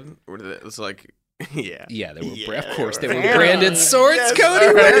branded? Or did it was like, yeah. Yeah, they were. Yeah, Of course, they were Very. branded swords, Yes, Cody.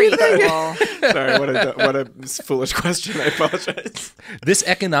 all Very right. cool. Sorry, what a foolish question. I apologize. This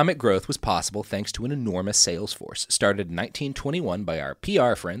economic growth was possible thanks to an enormous sales force, started in 1921 by our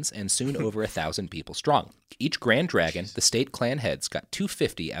PR friends and soon over 1,000 people strong. Each Grand Dragon, the state clan heads, got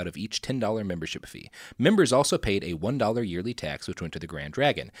 $2.50 out of each $10 membership fee. Members also paid a $1 yearly tax, which went to the Grand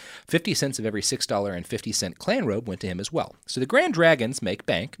Dragon. 50 cents of every $6.50 clan robe went to him as well. So the Grand Dragons make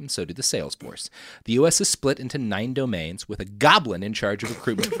bank, and so do the sales force. The U.S. is split into 9 domains, with a goblin in charge of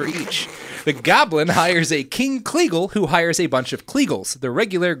recruitment for each. The goblin hires a King Kleagle, who hires a bunch of Kleagles, the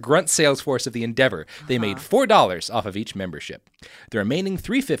regular grunt sales force of the Endeavor. They made $4 off of each membership. The remaining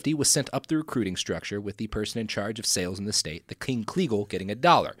 $3.50 was sent up the recruiting structure, with the person in charge of sales in the state, the King Kleagle, getting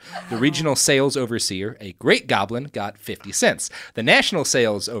 $1. The regional sales overseer, a Great Goblin, got 50 cents. The national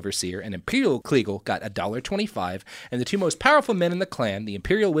sales overseer, an Imperial Kleagle, got $1.25, and the two most powerful men in the clan, the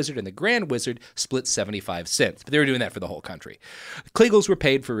Imperial Wizard and the Grand Wizard, split 75 cents. But they were doing that for the whole country. The Kleagles were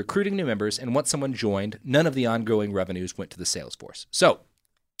paid for recruiting new members, and once someone joined, none of the ongoing revenues went to the sales force. So,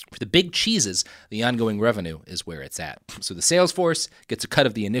 for the big cheeses, the ongoing revenue is where it's at. So the sales force gets a cut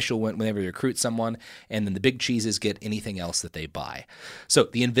of the initial whenever they recruit someone, and then the big cheeses get anything else that they buy. So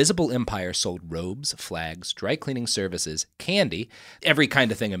the Invisible Empire sold robes, flags, dry cleaning services, candy, every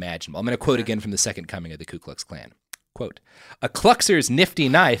kind of thing imaginable. I'm going to quote again from the Second Coming of the Ku Klux Klan. Quote, a Kluxer's nifty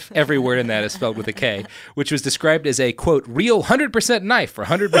knife, every word in that is spelled with a K, which was described as a, quote, real 100% knife for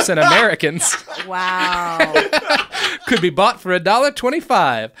 100% Americans. Wow. Could be bought for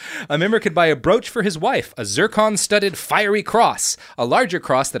 $1.25. A member could buy a brooch for his wife, a zircon-studded fiery cross. A larger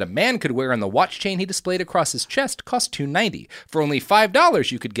cross that a man could wear on the watch chain he displayed across his chest cost $2.90. For only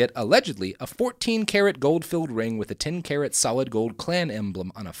 $5, you could get, allegedly, a 14-karat gold-filled ring with a 10-karat solid gold clan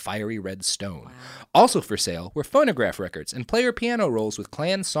emblem on a fiery red stone. Wow. Also for sale were phonograph records and player piano rolls with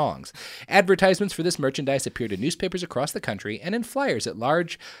clan songs. Advertisements for this merchandise appeared in newspapers across the country and in flyers at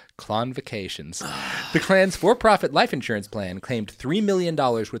large clan vacations. The clan's for-profit life insurance plan claimed $3 million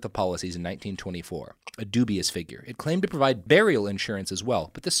worth of policies in 1924, a dubious figure. It claimed to provide burial insurance as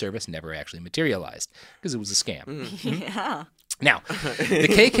well, but the service never actually materialized because it was a scam. Yeah. Now, the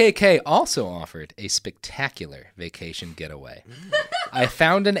KKK also offered a spectacular vacation getaway. I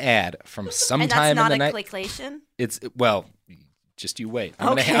found an ad from sometime in the night. And that's not a clickation? It's, well, just you wait.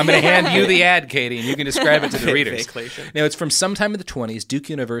 I'm going to hand you the ad, Katie, and you can describe it to the readers. Now, it's from sometime in the 20s. Duke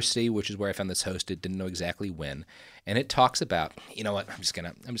University, which is where I found this hosted, didn't know exactly when. And it talks about, you know what, I'm just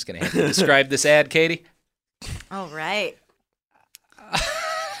gonna have you describe this ad, Katie. All right.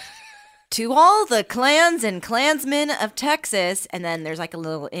 To all the clans and clansmen of Texas, and then there's like a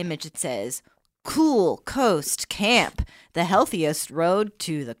little image that says, Cool Coast Camp, the healthiest road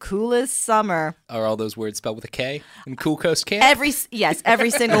to the coolest summer. Are all those words spelled with a K in Cool Coast Camp? Every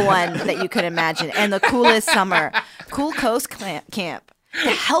single one that you could imagine. And the coolest summer. Cool Coast Camp.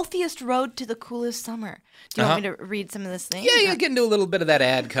 The healthiest road to the coolest summer. Do you want me to read some of this thing? Yeah, get into a little bit of that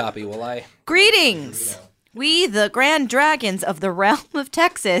ad copy while I... Greetings! We, the Grand Dragons of the realm of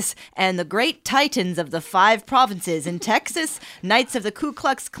Texas and the great titans of the 5 provinces in Texas, Knights of the Ku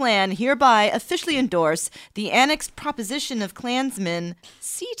Klux Klan, hereby officially endorse the annexed proposition of Klansman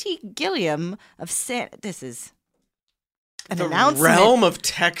C.T. Gilliam of This is an announcement. The realm of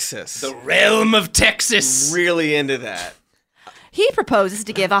Texas. The realm of Texas. Really into that. He proposes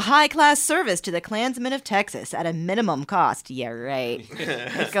to give a high-class service to the Klansmen of Texas at a minimum cost. Yeah, right.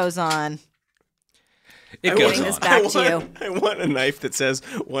 It goes on. It goes on. This back to you. I want a knife that says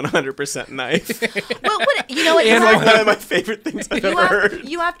 100% knife. Well, you know what? And like one of my favorite things I've ever heard.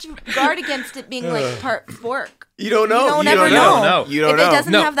 You have to guard against it being like part fork. You don't know. You don't ever know. You don't if know. It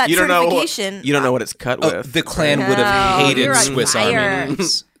doesn't have that certification. You don't know what it's cut with. The Klan would have hated Swiss Army liar.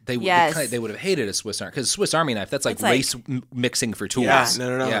 knives. They would have hated a Swiss Army, because Swiss Army knife, that's like race mixing for tools. Yeah,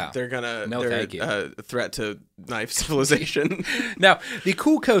 no. Yeah. They're thank you. A threat to knife civilization. Now, the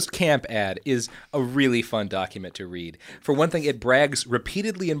Cool Coast Camp ad is a really fun document to read. For one thing, it brags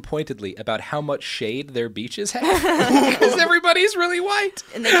repeatedly and pointedly about how much shade their beaches have, because everybody's really white.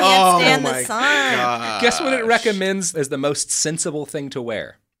 And they can't stand the sun. Gosh. Guess what it recommends as the most sensible thing to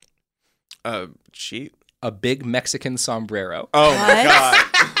wear? Sheet? A big Mexican sombrero. Oh, my God.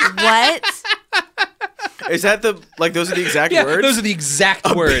 What? Is that those are the exact words? Those are the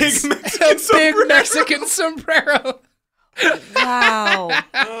exact words. Big Mexican sombrero. Wow.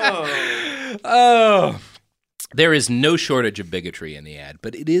 Oh. There is no shortage of bigotry in the ad,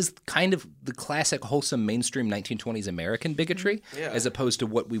 but it is kind of the classic wholesome mainstream 1920s American bigotry, as opposed to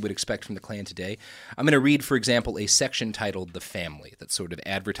what we would expect from the Klan today. I'm going to read, for example, a section titled The Family that's sort of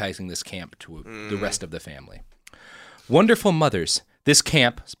advertising this camp to the rest of the family. Wonderful mothers, this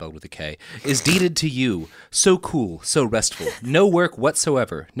camp, spelled with a K, is deeded to you. So cool, so restful. No work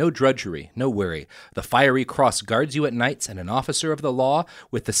whatsoever, no drudgery, no worry. The fiery cross guards you at nights, and an officer of the law,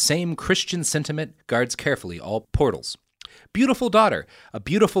 with the same Christian sentiment, guards carefully all portals. Beautiful daughter. A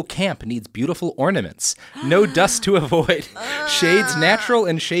beautiful camp needs beautiful ornaments. No dust to avoid. Shades natural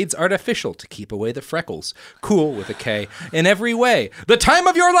and shades artificial to keep away the freckles. Cool with a K. In every way. The time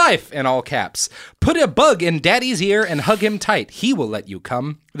of your life, in all caps. Put a bug in daddy's ear and hug him tight. He will let you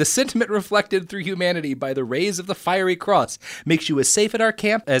come. The sentiment reflected through humanity by the rays of the fiery cross makes you as safe at our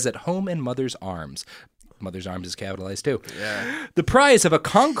camp as at home in mother's arms. Mother's arms is capitalized too. Yeah. The prize of a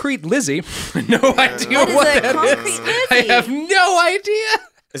concrete Lizzie. No idea what that is. I have no idea.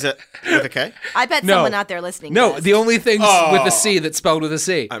 Is it with a K? I bet someone out there listening No, does. the only thing's with a C that's spelled with a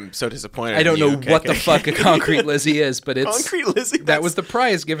C. I'm so disappointed. I don't know in you, what the KK. fuck a concrete Lizzie is, but it's Concrete Lizzie. that was the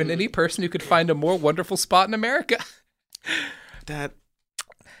prize given to any person who could find a more wonderful spot in America. Dad,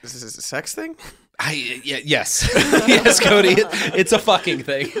 is this a sex thing? Yes. Yes, Cody. It's a fucking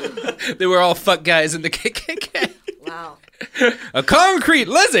thing. They were all fuck guys in the KKK. Wow. A concrete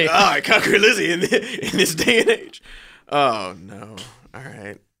Lizzie. Ah, concrete Lizzie in this day and age. Oh, no. All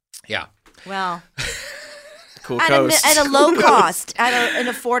right. Yeah. Well. Cool at coast. At a low cost. At an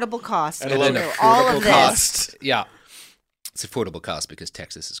affordable cost. At a low all of this. cost. Yeah. It's affordable cost because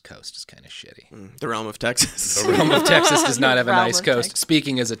Texas's coast is kind of shitty. The realm of Texas. The realm of Texas does not have a Realm nice of coast. Texas.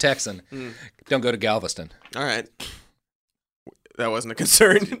 Speaking as a Texan, don't go to Galveston. All right. That wasn't a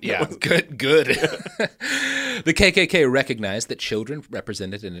concern. Yeah, good. The KKK recognized that children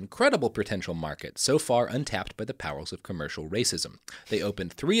represented an incredible potential market, so far untapped by the powers of commercial racism. They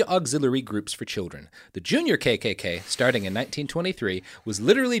opened 3 auxiliary groups for children. The Junior KKK, starting in 1923, was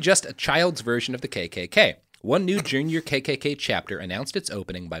literally just a child's version of the KKK. One new Junior KKK chapter announced its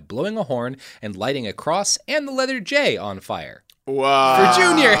opening by blowing a horn and lighting a cross and the letter J on fire. Wow. For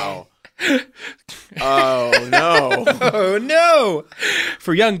Junior. Oh, no. Oh, no.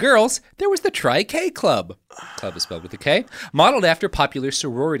 For young girls, there was the Tri-K Club. Club is spelled with a K. Modeled after popular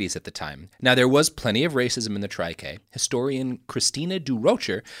sororities at the time. Now, there was plenty of racism in the Tri-K. Historian Christina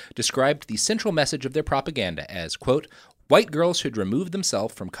Durocher described the central message of their propaganda as, quote, white girls should remove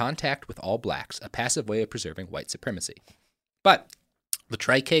themselves from contact with all blacks, a passive way of preserving white supremacy. But the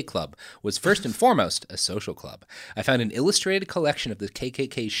Tri-K Club was first and foremost a social club. I found an illustrated collection of the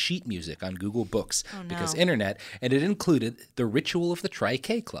KKK sheet music on Google Books because internet, and it included the ritual of the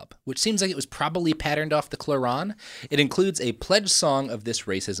Tri-K Club, which seems like it was probably patterned off the Quran. It includes a pledge song of this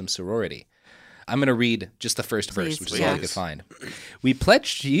racism sorority. I'm going to read just the first verse, which is all I could find. We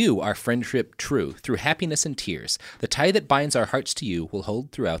pledge to you our friendship true, through happiness and tears. The tie that binds our hearts to you will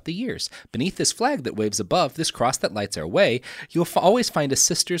hold throughout the years. Beneath this flag that waves above, this cross that lights our way, you'll always find a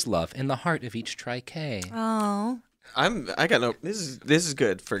sister's love in the heart of each Tri-K. Oh. I got no. This is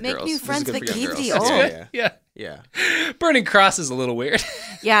good for Make girls. new friends, this is but good for young keep girls. the old. Yeah. Burning cross is a little weird.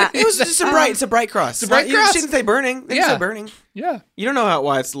 Yeah. It was just it's a bright cross. It's a bright cross. You didn't say burning. They didn't say burning. Yeah. You don't know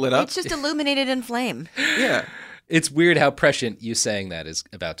why it's lit up. It's just illuminated in flame. Yeah. It's weird how prescient you saying that is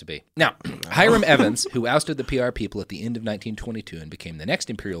about to be. Now, Hiram Evans, who ousted the PR people at the end of 1922 and became the next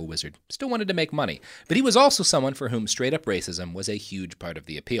imperial wizard, still wanted to make money. But he was also someone for whom straight-up racism was a huge part of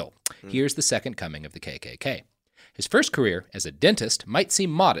the appeal. Here's the second coming of the KKK. His first career as a dentist might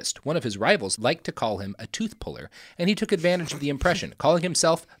seem modest. One of his rivals liked to call him a tooth puller, and he took advantage of the impression, calling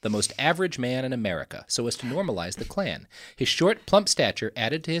himself the most average man in America, so as to normalize the Klan. His short, plump stature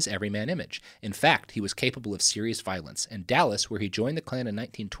added to his everyman image. In fact, he was capable of serious violence. In Dallas, where he joined the Klan in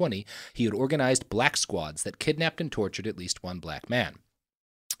 1920, he had organized black squads that kidnapped and tortured at least one black man.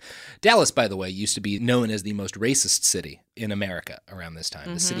 Dallas, by the way, used to be known as the most racist city in America around this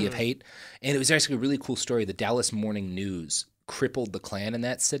time, the city of hate. And it was actually a really cool story. The Dallas Morning News crippled the Klan in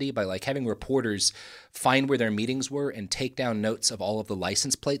that city by having reporters find where their meetings were and take down notes of all of the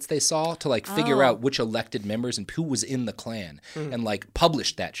license plates they saw to figure out which elected members and who was in the Klan and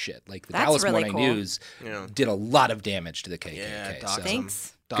published that shit. The Dallas really Morning cool. News did a lot of damage to the KKK. Yeah, so.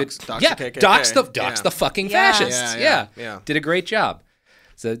 Thanks. Dox the KKK. Dox the fucking fascists. Yeah. Did a great job.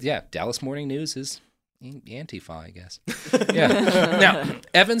 So, Dallas Morning News is Antifa, I guess. Yeah. Now,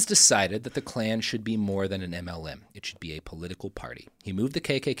 Evans decided that the Klan should be more than an MLM. It should be a political party. He moved the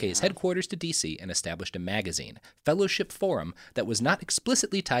KKK's headquarters to D.C. and established a magazine, Fellowship Forum, that was not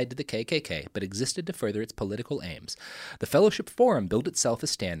explicitly tied to the KKK, but existed to further its political aims. The Fellowship Forum billed itself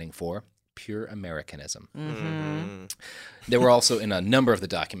as standing for pure Americanism. Mm-hmm. There were also, in a number of the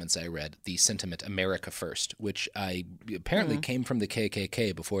documents I read, the sentiment America First, which apparently came from the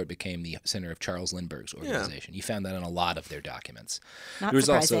KKK before it became the center of Charles Lindbergh's organization. You found that in a lot of their documents. Not there was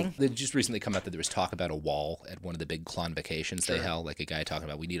surprising. also, they just recently come out that there was talk about a wall at one of the big Klonvacations they held, a guy talking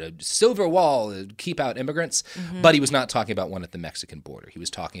about we need a silver wall to keep out immigrants, but he was not talking about one at the Mexican border. He was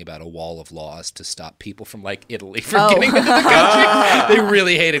talking about a wall of laws to stop people from Italy from getting into the country. They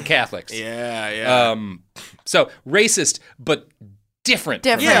really hated Catholics. Yeah. So racist, but different.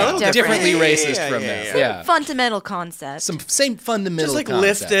 Differently racist from them. Yeah. Fundamental concept. Some same fundamental Just concept.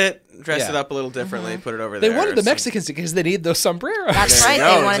 lift it, dress it up a little differently, put it over They there. wanted the Mexicans because they need those sombreros. That's right.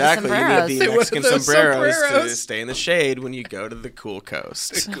 They wanted exactly. sombreros. You need the Mexican sombreros to stay in the shade when you go to the cool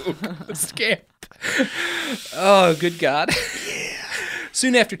coast. The cool coast camp. Oh, good God.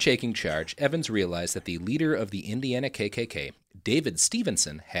 Soon after taking charge, Evans realized that the leader of the Indiana KKK, David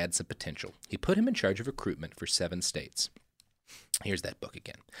Stevenson, had some potential. He put him in charge of recruitment for 7 states. Here's that book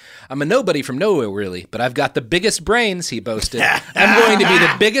again. I'm a nobody from nowhere, really, but I've got the biggest brains, he boasted. I'm going to be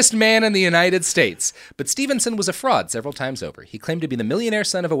the biggest man in the United States. But Stevenson was a fraud several times over. He claimed to be the millionaire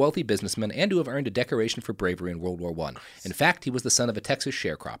son of a wealthy businessman and to have earned a decoration for bravery in World War I. In fact, he was the son of a Texas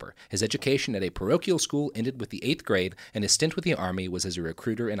sharecropper. His education at a parochial school ended with the 8th grade, and his stint with the Army was as a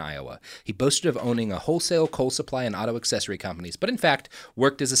recruiter in Iowa. He boasted of owning a wholesale coal supply and auto accessory companies, but in fact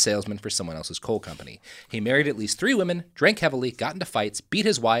worked as a salesman for someone else's coal company. He married at least 3 women, drank heavily, got into fights, beat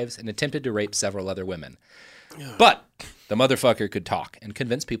his wives, and attempted to rape several other women. But the motherfucker could talk and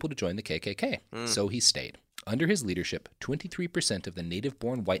convince people to join the KKK. So he stayed. Under his leadership, 23% of the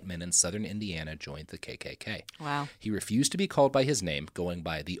native-born white men in southern Indiana joined the KKK. Wow. He refused to be called by his name, going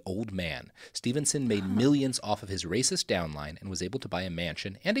by the Old Man. Stevenson made millions off of his racist downline and was able to buy a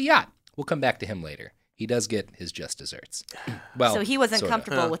mansion and a yacht. We'll come back to him later. He does get his just desserts. Well, so he wasn't sorta.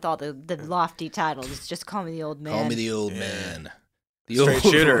 comfortable with all the lofty titles. Just call me the old man. Call me the old man. The Straight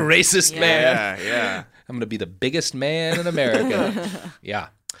old shooter. racist man. Yeah. I'm going to be the biggest man in America. Yeah.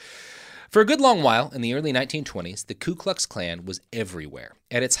 For a good long while, in the early 1920s, the Ku Klux Klan was everywhere.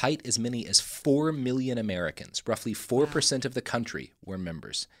 At its height, as many as 4 million Americans, roughly 4% of the country, were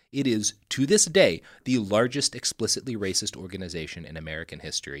members. It is, to this day, the largest explicitly racist organization in American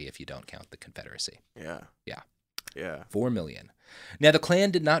history, if you don't count the Confederacy. Yeah. 4 million. Now, the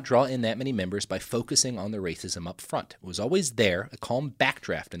Klan did not draw in that many members by focusing on the racism up front. It was always there, a calm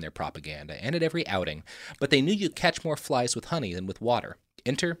backdraft in their propaganda, and at every outing, but they knew you'd catch more flies with honey than with water.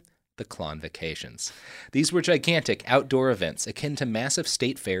 Enter the Klanvacations. These were gigantic outdoor events akin to massive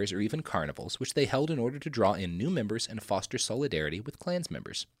state fairs or even carnivals, which they held in order to draw in new members and foster solidarity with Klans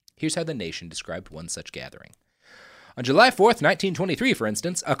members. Here's how The Nation described one such gathering. On July 4th, 1923, for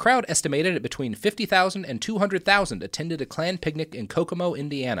instance, a crowd estimated at between 50,000 and 200,000 attended a Klan picnic in Kokomo,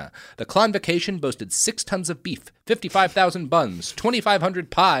 Indiana. The Klanvacation boasted 6 tons of beef, 55,000 buns, 2,500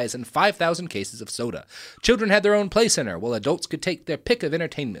 pies, and 5,000 cases of soda. Children had their own play center, while adults could take their pick of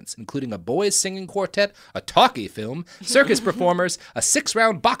entertainments, including a boys' singing quartet, a talkie film, circus performers, a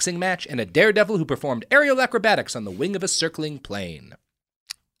 6-round boxing match, and a daredevil who performed aerial acrobatics on the wing of a circling plane.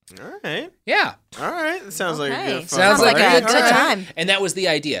 All right. Yeah. All right. That sounds like a good fun. Sounds like a good time. And that was the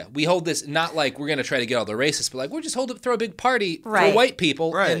idea. We hold this not like we're going to try to get all the racists, but like we're just throw a big party for white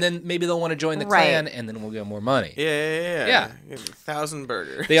people, and then maybe they'll want to join the Klan, and then we'll get more money. Yeah. 1,000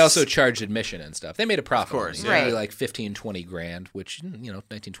 burgers. They also charged admission and stuff. They made a profit. Of course. Maybe like $15-20 which,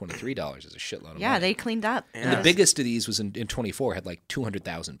 $1923 is a shitload of money. Yeah, they cleaned up. And the biggest of these was in 24, had like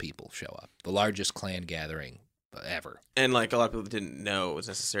 200,000 people show up. The largest Klan gathering ever. And like a lot of people didn't know it was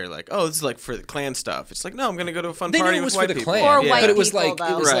necessarily like, oh, this is like for the Klan stuff. It's like, no, I'm going to go to a fun they party knew it with was white for the people. Klan, Or white but it was people, like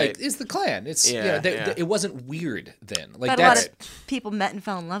though. it's the Klan. It's it wasn't weird then. Like But a lot of people met and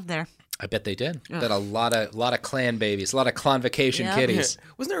fell in love there. I bet they did. That a lot of Klan babies, a lot of Klanvacation kitties.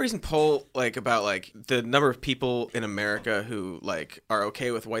 Wasn't there a recent poll like about like the number of people in America who like are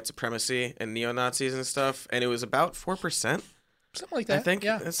okay with white supremacy and neo-Nazis and stuff? And it was about 4%. Something like that. I think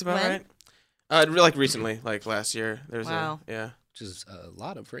that's about When? right. Like recently, like last year. There's which is a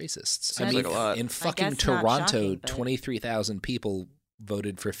lot of racists. Seems like a lot. In fucking guess not Toronto, shocking, but- 23,000 people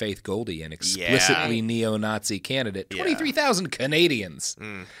voted for Faith Goldie, an explicitly neo-Nazi candidate. 23,000 Canadians.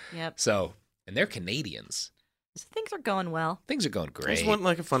 Yep. So, and they're Canadians. So things are going well. Things are going I great. just want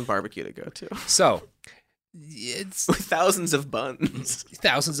like a fun barbecue to go to. So, it's with thousands of buns.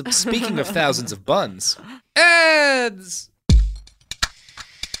 Speaking of thousands of buns, ads.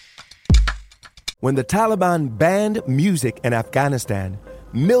 When the Taliban banned music in Afghanistan,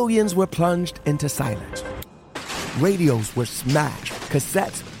 millions were plunged into silence. Radios were smashed,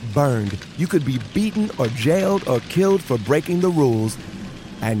 cassettes burned. You could be beaten or jailed or killed for breaking the rules.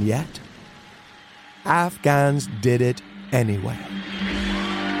 And yet, Afghans did it anyway.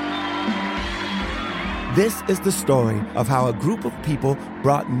 This is the story of how a group of people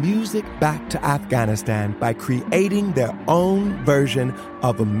brought music back to Afghanistan by creating their own version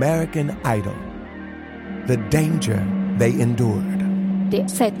of American Idol. The danger they endured. They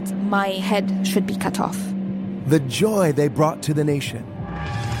said my head should be cut off. The joy they brought to the nation.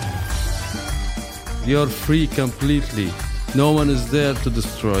 You're free completely. No one is there to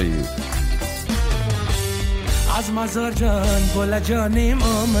destroy you.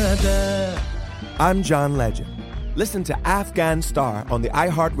 I'm John Legend. Listen to Afghan Star on the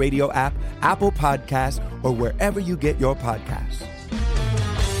iHeartRadio app, Apple Podcasts, or wherever you get your podcasts.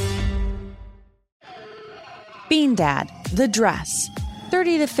 Bean Dad, The Dress,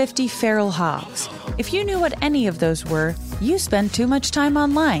 30 to 50 Feral Hogs. If you knew what any of those were, you spend too much time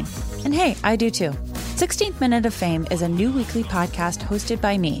online. And hey, I do too. 16th Minute of Fame is a new weekly podcast hosted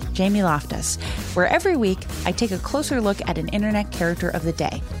by me, Jamie Loftus, where every week I take a closer look at an internet character of the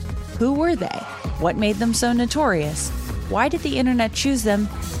day. Who were they? What made them so notorious? Why did the internet choose them?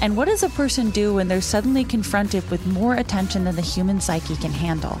 And what does a person do when they're suddenly confronted with more attention than the human psyche can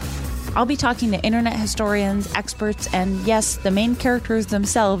handle? I'll be talking to internet historians, experts, and yes, the main characters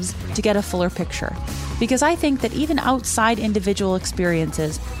themselves to get a fuller picture. Because I think that even outside individual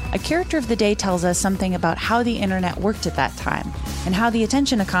experiences, a character of the day tells us something about how the internet worked at that time, and how the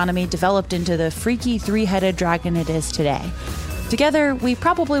attention economy developed into the freaky three-headed dragon it is today. Together, we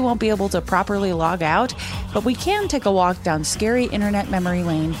probably won't be able to properly log out, but we can take a walk down scary internet memory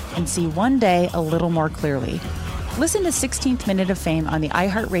lane and see one day a little more clearly. Listen to 16th Minute of Fame on the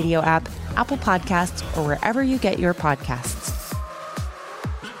iHeartRadio app, Apple Podcasts, or wherever you get your podcasts.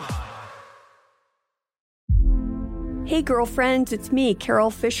 Hey girlfriends, it's me,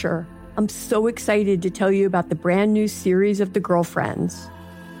 Carol Fisher. I'm so excited to tell you about the brand new series of The Girlfriends.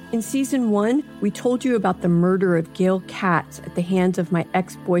 In season 1, we told you about the murder of Gail Katz at the hands of my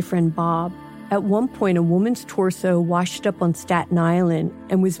ex-boyfriend Bob. At one point, a woman's torso washed up on Staten Island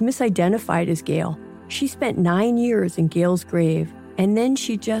and was misidentified as Gail. She spent 9 years in Gail's grave, and then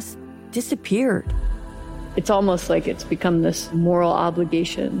she just disappeared. It's almost like it's become this moral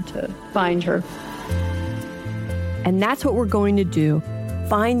obligation to find her. And that's what we're going to do.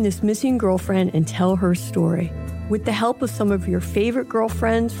 Find this missing girlfriend and tell her story. With the help of some of your favorite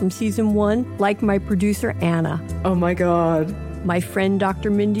girlfriends from season 1, like my producer Anna. Oh my God. My friend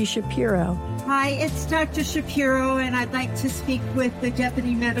Dr. Mindy Shapiro. Hi, it's Dr. Shapiro, and I'd like to speak with the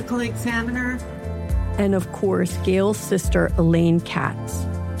deputy medical examiner. And of course, Gail's sister, Elaine Katz.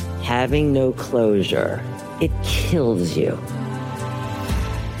 Having no closure, it kills you.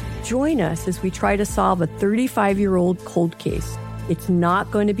 Join us as we try to solve a 35-year-old cold case. It's not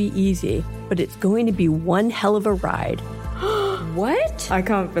going to be easy, but it's going to be one hell of a ride. What? I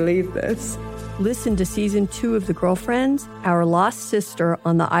can't believe this. Listen to season 2 of The Girlfriends, Our Lost Sister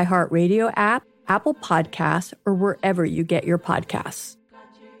on the iHeartRadio app, Apple Podcasts, or wherever you get your podcasts.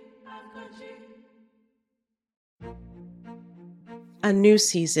 A new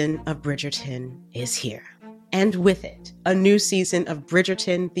season of Bridgerton is here. And with it, a new season of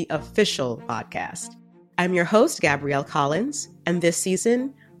Bridgerton, the official podcast. I'm your host, Gabrielle Collins, and this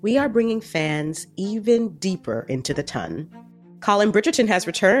season, we are bringing fans even deeper into the ton. Colin Bridgerton has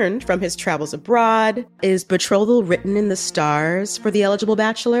returned from his travels abroad. Is betrothal written in the stars for the eligible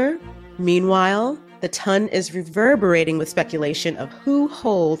bachelor? Meanwhile, the ton is reverberating with speculation of who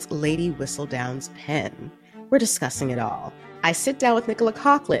holds Lady Whistledown's pen. We're discussing it all. I sit down with Nicola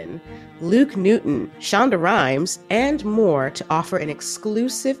Coughlan, Luke Newton, Shonda Rhimes, and more to offer an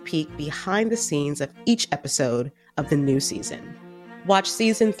exclusive peek behind the scenes of each episode of the new season. Watch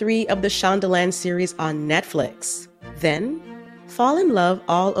season 3 of the Shondaland series on Netflix. Then, fall in love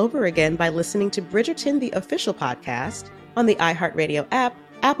all over again by listening to Bridgerton, the official podcast, on the iHeartRadio app,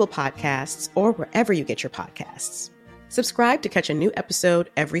 Apple Podcasts, or wherever you get your podcasts. Subscribe to catch a new episode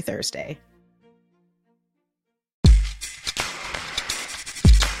every Thursday.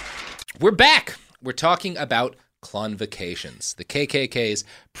 We're back. We're talking about Clonvacations, the KKK's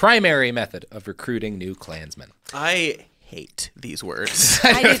primary method of recruiting new Klansmen. I hate these words.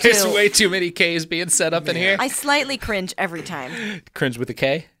 I do There's too. way too many K's being set up in here. I slightly cringe every time. Cringe with a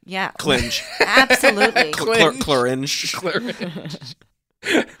K? Yeah. Clinge. Absolutely. Cloringe.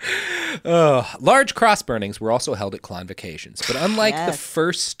 Large cross burnings were also held at Clonvacations, but unlike the Yes.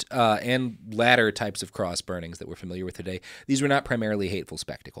 first and latter types of cross burnings that we're familiar with today, these were not primarily hateful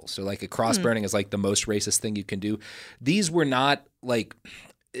spectacles. So like a cross burning is like the most racist thing you can do. These were not like,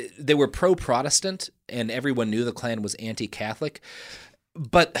 they were pro-Protestant and everyone knew the Klan was anti-Catholic.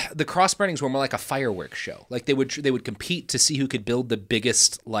 But the cross burnings were more like a fireworks show. Like they would compete to see who could build the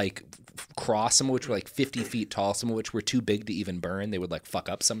biggest like cross, some of which were like 50 feet tall, some of which were too big to even burn. They would like fuck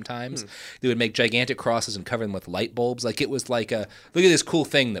up sometimes. They would make gigantic crosses and cover them with light bulbs. Like it was like a, look at this cool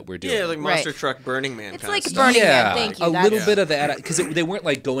thing that we're doing. Yeah, like Monster Truck Burning Man. It's kind like of stuff. Burning Man. Thank you. A That's- little bit of that, because they weren't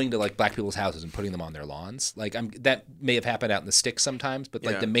like going to like black people's houses and putting them on their lawns. Like that may have happened out in the sticks sometimes, but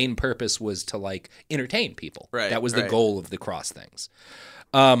like the main purpose was to like entertain people. Right, That was the right. goal of the cross things.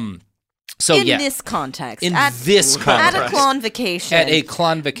 So in this context. At a convocation. At a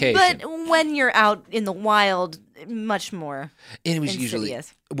convocation. But when you're out in the wild, much more and it was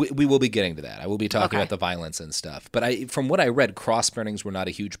insidious. Usually, we will be getting to that. I will be talking about the violence and stuff. But from what I read, cross burnings were not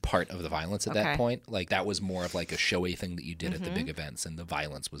a huge part of the violence at that point. Like, that was more of like a showy thing that you did at the big events, and the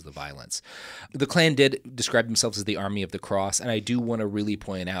violence was the violence. The Klan did describe themselves as the Army of the Cross, and I do want to really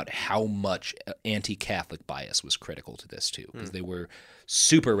point out how much anti-Catholic bias was critical to this, too, because they were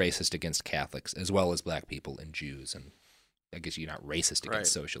super racist against Catholics, as well as black people and Jews, and I guess you're not racist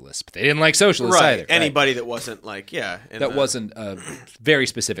against socialists, but they didn't like socialists either. Anybody that wasn't like, that wasn't a very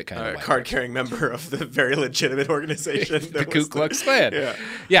specific kind of card-carrying member of the very legitimate organization. The Ku Klux Klan.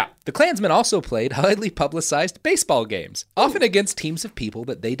 Yeah. The Klansmen also played highly publicized baseball games, often against teams of people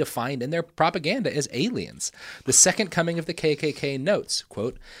that they defined in their propaganda as aliens. The second coming of the KKK notes,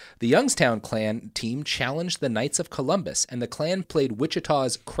 quote, "The Youngstown Klan team challenged the Knights of Columbus, and the Klan played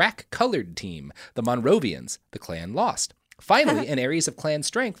Wichita's crack-colored team, the Monrovians. The Klan lost. Finally, in areas of Klan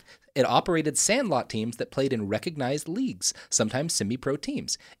strength, it operated sandlot teams that played in recognized leagues, sometimes semi-pro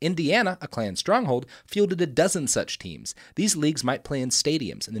teams. Indiana, a Klan stronghold, fielded a dozen such teams. These leagues might play in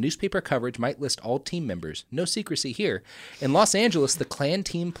stadiums, and the newspaper coverage might list all team members. No secrecy here. In Los Angeles, the Klan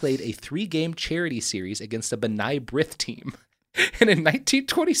team played a 3-game charity series against a B'nai B'rith team. And in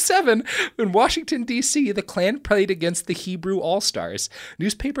 1927, in Washington, D.C., the Klan played against the Hebrew All-Stars.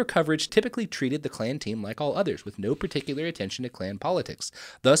 Newspaper coverage typically treated the Klan team like all others, with no particular attention to Klan politics.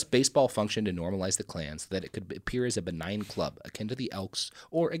 Thus, baseball functioned to normalize the Klan so that it could appear as a benign club, akin to the Elks,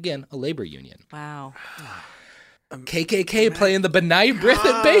 or, again, a labor union. Wow. KKK playing the B'nai B'rith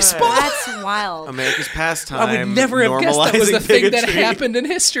at baseball? That's wild. America's pastime. I would never have guessed that was the thing that happened in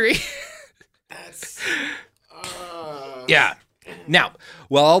history. Yeah. Now,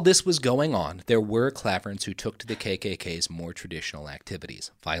 while all this was going on, there were Klaverns who took to the KKK's more traditional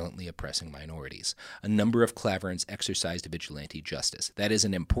activities, violently oppressing minorities. A number of Klaverns exercised vigilante justice. That is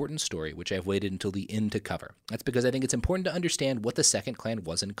an important story, which I've waited until the end to cover. That's because I think it's important to understand what the Second Klan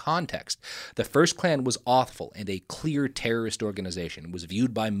was in context. The First Klan was awful and a clear terrorist organization. It was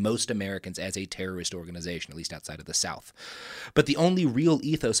viewed by most Americans as a terrorist organization, at least outside of the South. But the only real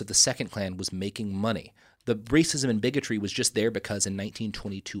ethos of the Second Klan was making money. The racism and bigotry was just there because in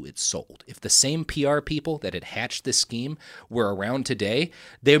 1922 it sold. If the same PR people that had hatched this scheme were around today,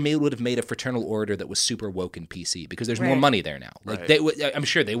 they would have made a fraternal order that was super woke and PC because there's more money there now. Like I'm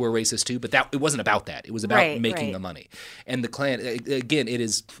sure they were racist too, but it wasn't about that. It was about making the money. And the Klan, again,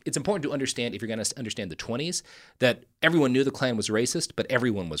 it's important to understand, if you're going to understand the 20s, that everyone knew the Klan was racist, but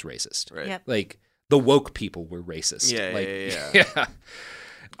everyone was racist. Right. Yep. Like the woke people were racist. Yeah.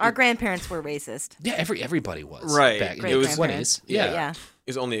 Our grandparents were racist. Yeah, everybody was. Right. Back in the 20s. Yeah. It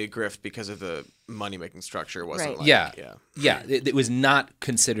was only a grift because of the money-making structure. It wasn't it was not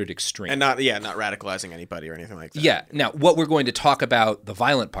considered extreme. And not radicalizing anybody or anything like that. Yeah. Now, what we're going to talk about, the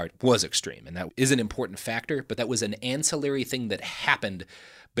violent part, was extreme, and that is an important factor, but that was an ancillary thing that happened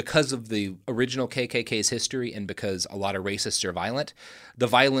because of the original KKK's history and because a lot of racists are violent. The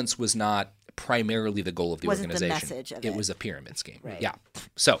violence was not primarily the goal of the organization. The message of it was a pyramid scheme. Right. Yeah.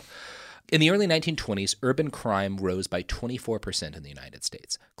 So, in the early 1920s, urban crime rose by 24% in the United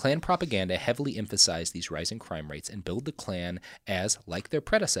States. Klan propaganda heavily emphasized these rising crime rates and billed the Klan as, like their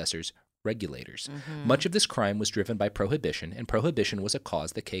predecessors, regulators. Much of this crime was driven by prohibition, and prohibition was a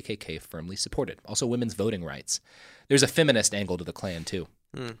cause the KKK firmly supported. Also, women's voting rights. There's a feminist angle to the Klan, too.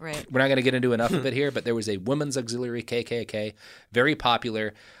 Right. We're not going to get into enough of it here, but there was a women's auxiliary KKK, very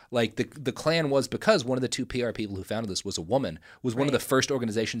popular. Like the Klan was, because one of the two PR people who founded this was a woman, was one of the first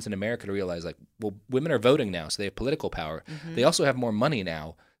organizations in America to realize, like, well, women are voting now, so they have political power. They also have more money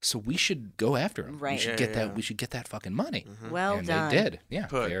now, so we should go after them. Right. We should get that. We should get that fucking money. Well and done. they did. Yeah.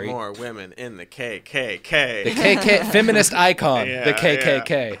 Put more women in the KKK. The KK feminist icon. The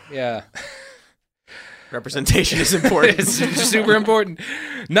KKK. Yeah. Representation is important. It's super important.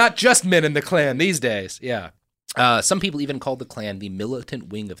 Not just men in the Klan these days. Yeah. Some people even called the Klan the militant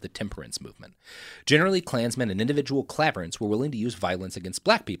wing of the temperance movement. Generally, Klansmen and individual Klaverns were willing to use violence against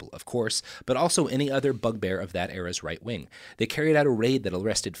black people, of course, but also any other bugbear of that era's right wing. They carried out a raid that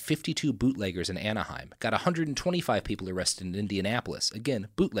arrested 52 bootleggers in Anaheim, got 125 people arrested in Indianapolis, again,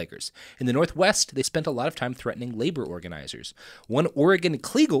 bootleggers. In the Northwest, they spent a lot of time threatening labor organizers. One Oregon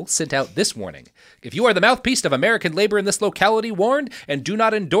Kliegel sent out this warning: "If you are the mouthpiece of American labor in this locality warned and do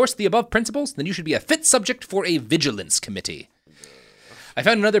not endorse the above principles, then you should be a fit subject for a vigilance committee." I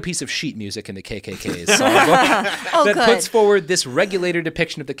found another piece of sheet music in the KKK's songbook that puts forward this regulator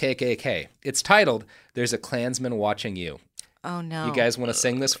depiction of the KKK. It's titled, "There's a Klansman Watching You." Oh, no. You guys want to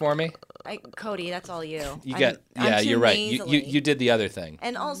sing this for me? Cody, that's all you. You're right. You did the other thing.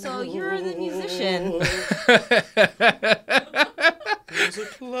 And also, you're the musician. There's a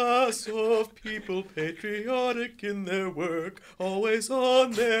class of people patriotic in their work, always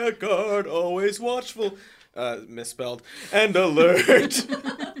on their guard, always watchful, misspelled, and alert.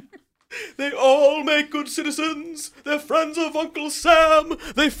 They all make good citizens. They're friends of Uncle Sam.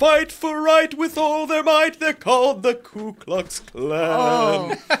 They fight for right with all their might. They're called the Ku Klux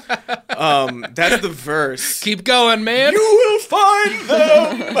Klan. That's the verse. Keep going, man. You will find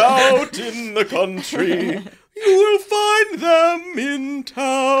them out in the country. You will find them in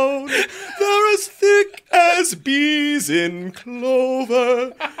town. They're as thick as bees in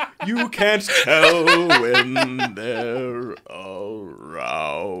clover. You can't tell when they're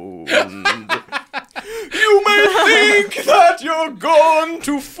around. You may think that you're going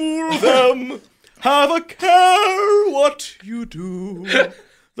to fool them. Have a care what you do.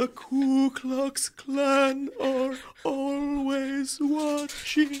 The Ku Klux Klan are always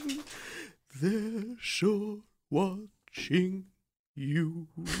watching. They're sure watching you.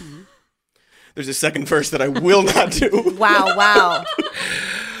 There's a second verse that I will not do. Wow.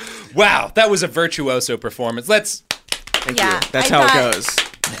 Wow, that was a virtuoso performance. Thank you. That's how it goes.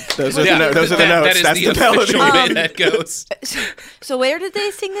 Those are the notes. That's the melody. Way that goes. So where did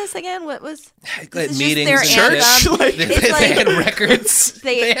they sing this again? What was meetings? Their Church. Anthem? They had records.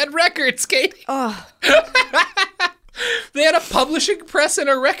 They had records, Katie. Oh. They had a publishing press and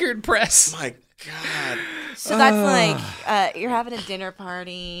a record press. My God. So that's like you're having a dinner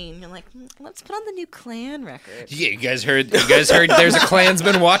party and you're like, let's put on the new Klan record. Yeah, you guys heard there's a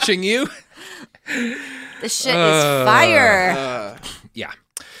Klansman watching you? The shit is fire. Yeah.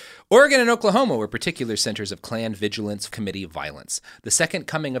 Oregon and Oklahoma were particular centers of Klan Vigilance Committee violence. The second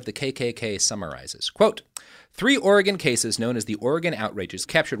coming of the KKK summarizes, quote, 3 Oregon cases known as the Oregon outrages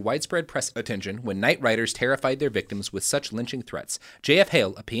captured widespread press attention when night riders terrified their victims with such lynching threats. J.F.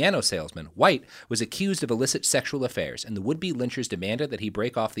 Hale, a piano salesman, white, was accused of illicit sexual affairs, and the would-be lynchers demanded that he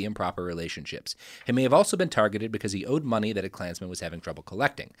break off the improper relationships. He may have also been targeted because he owed money that a Klansman was having trouble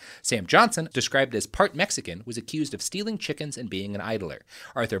collecting. Sam Johnson, described as part Mexican, was accused of stealing chickens and being an idler.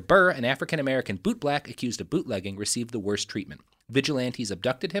 Arthur Burr, an African-American bootblack accused of bootlegging, received the worst treatment. Vigilantes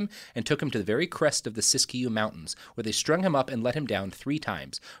abducted him and took him to the very crest of the Siskiyou Mountains, where they strung him up and let him down 3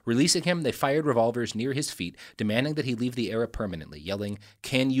 times. Releasing him, they fired revolvers near his feet, demanding that he leave the area permanently, yelling,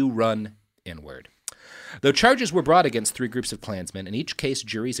 "Can you run?" N-word. Though charges were brought against 3 groups of Klansmen, in each case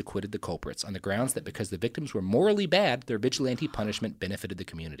juries acquitted the culprits on the grounds that because the victims were morally bad, their vigilante punishment benefited the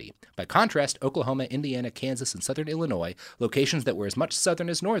community. By contrast, Oklahoma, Indiana, Kansas, and southern Illinois, locations that were as much southern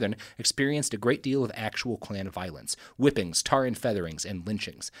as northern, experienced a great deal of actual Klan violence, whippings, tar and featherings, and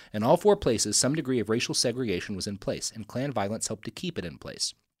lynchings. In all 4 places, some degree of racial segregation was in place, and Klan violence helped to keep it in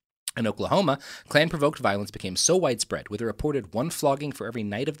place. In Oklahoma, Klan-provoked violence became so widespread, with a reported 1 flogging for every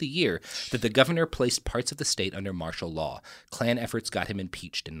night of the year, that the governor placed parts of the state under martial law. Klan efforts got him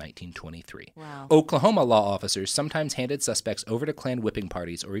impeached in 1923. Wow. Oklahoma law officers sometimes handed suspects over to Klan whipping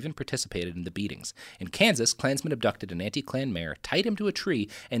parties or even participated in the beatings. In Kansas, Klansmen abducted an anti-Klan mayor, tied him to a tree,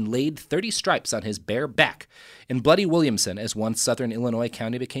 and laid 30 stripes on his bare back. In Bloody Williamson, as one southern Illinois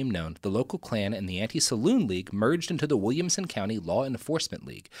county became known, the local Klan and the Anti-Saloon League merged into the Williamson County Law Enforcement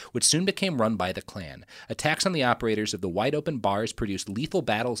League, which soon became run by the Klan. Attacks on the operators of the wide-open bars produced lethal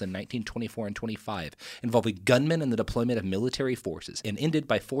battles in 1924 and 25, involving gunmen and the deployment of military forces, and ended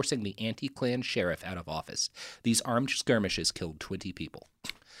by forcing the anti-Klan sheriff out of office. These armed skirmishes killed 20 people.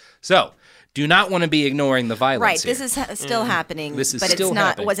 So, do not want to be ignoring the violence. Right, here. this is still happening. This is but still it's not.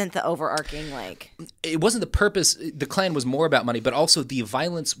 happening. Wasn't the overarching like? It wasn't the purpose. The Klan was more about money, but also the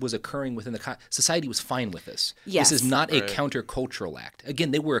violence was occurring within the society. Was fine with this. Yes. This is not a countercultural act.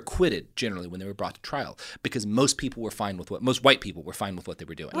 Again, they were acquitted generally when they were brought to trial because most people were fine with most white people were fine with what they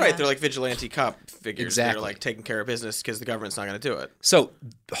were doing. Right, they're like vigilante cop figures. Exactly. They're like taking care of business because the government's not going to do it. So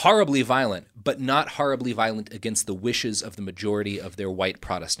horribly violent, but not horribly violent against the wishes of the majority of their white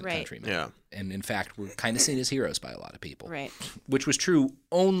Protestant countrymen. Yeah. And in fact, were kind of seen as heroes by a lot of people. Right. Which was true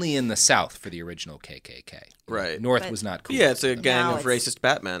only in the South for the original KKK. Right. North was not cool. Yeah, it's a gang of racist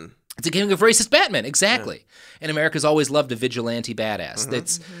Batmen. It's a gang of racist Batmen, exactly. Yeah. And America's always loved a vigilante badass.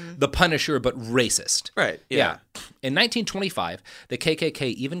 That's the Punisher, but racist. Right, yeah. In 1925, the KKK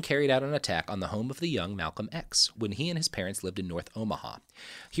even carried out an attack on the home of the young Malcolm X when he and his parents lived in North Omaha.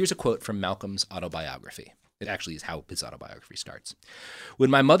 Here's a quote from Malcolm's autobiography. It actually is how his autobiography starts. When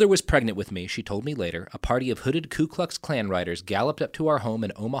my mother was pregnant with me, she told me later, a party of hooded Ku Klux Klan riders galloped up to our home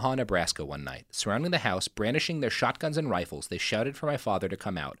in Omaha, Nebraska one night. Surrounding the house, brandishing their shotguns and rifles, they shouted for my father to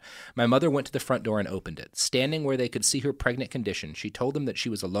come out. My mother went to the front door and opened it. Standing where they could see her pregnant condition, she told them that she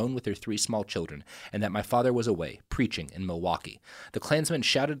was alone with her 3 small children and that my father was away, preaching in Milwaukee. The Klansmen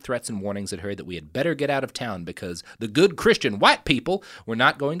shouted threats and warnings at her that we had better get out of town because the good Christian white people were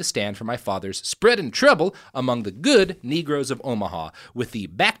not going to stand for my father's spreading trouble among the good Negroes of Omaha with the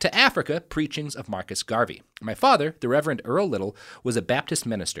Back to Africa preachings of Marcus Garvey. My father, the Reverend Earl Little, was a Baptist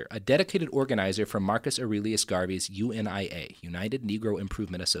minister, a dedicated organizer for Marcus Aurelius Garvey's UNIA, United Negro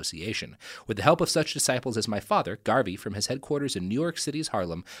Improvement Association. With the help of such disciples as my father, Garvey, from his headquarters in New York City's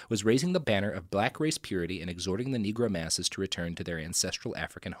Harlem, was raising the banner of black race purity and exhorting the Negro masses to return to their ancestral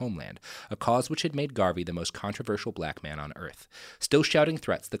African homeland, a cause which had made Garvey the most controversial black man on earth. Still shouting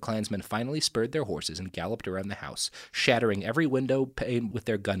threats, the Klansmen finally spurred their horses and galloped around the house, shattering every window pane with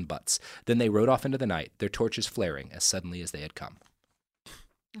their gun butts. Then they rode off into the night, their torches flaring as suddenly as they had come.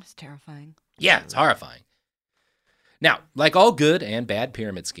 That's terrifying. Yeah, it's horrifying. Now, like all good and bad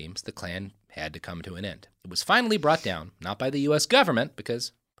pyramid schemes, the Klan had to come to an end. It was finally brought down, not by the U.S. government,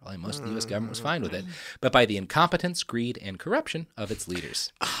 because probably most of the U.S. government was fine with it, but by the incompetence, greed, and corruption of its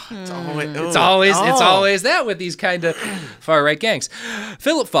leaders. It's always that with these kind of far-right gangs.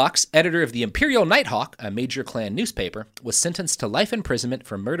 Philip Fox, editor of the Imperial Nighthawk, a major Klan newspaper, was sentenced to life imprisonment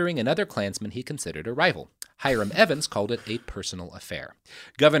for murdering another Klansman he considered a rival. Hiram Evans called it a personal affair.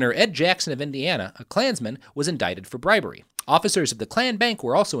 Governor Ed Jackson of Indiana, a Klansman, was indicted for bribery. Officers of the Klan Bank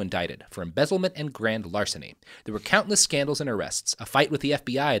were also indicted for embezzlement and grand larceny. There were countless scandals and arrests, a fight with the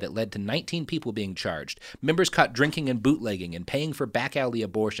FBI that led to 19 people being charged, members caught drinking and bootlegging and paying for back-alley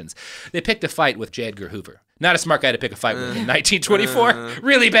abortions. They picked a fight with J. Edgar Hoover. Not a smart guy to pick a fight with in 1924.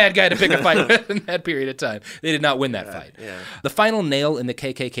 Really bad guy to pick a fight with in that period of time. They did not win that fight. Yeah. The final nail in the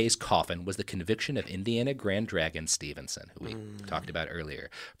KKK's coffin was the conviction of Indiana Grand Dragon Stevenson, who we talked about earlier,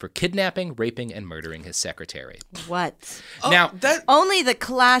 for kidnapping, raping, and murdering his secretary. What? Now, only the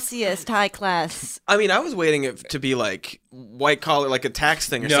classiest high class. I mean, I was waiting it to be like white collar, like a tax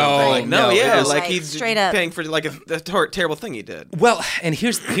thing or No, something. no, like he's straight up paying for like a terrible thing he did. Well, and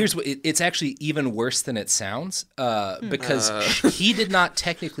here's what it's actually even worse than it sounds, because he did not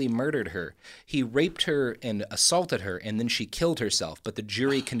technically murder her. He raped her and assaulted her, and then she killed herself. But the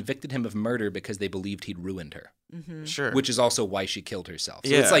jury convicted him of murder because they believed he'd ruined her. Mm-hmm. Sure. Which is also why she killed herself.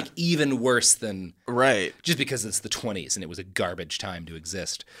 So Yeah. it's like even worse than right. Just because it's the 20s and it was a garbage time to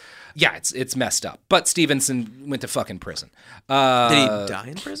exist. Yeah, it's messed up. But Stevenson went to fucking prison. Did he die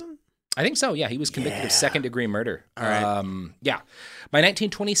in prison? I think so, yeah. He was convicted of second-degree murder. All right. Yeah. By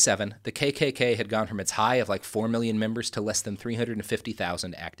 1927, the KKK had gone from its high of like 4 million members to less than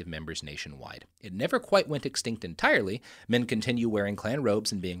 350,000 active members nationwide. It never quite went extinct entirely. Men continue wearing Klan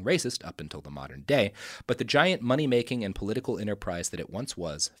robes and being racist up until the modern day, but the giant money-making and political enterprise that it once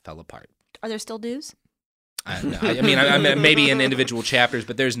was fell apart. Are there still dues? I mean, maybe in individual chapters,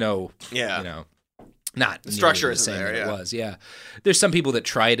 but there's no, not the structure nearly isn't same there. that Yeah. It was. Yeah, there's some people that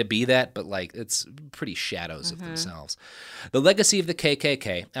try to be that, but like it's pretty shadows of themselves. The legacy of the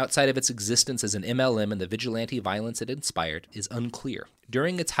KKK, outside of its existence as an MLM and the vigilante violence it inspired, is unclear.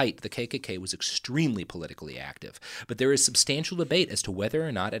 During its height, the KKK was extremely politically active, but there is substantial debate as to whether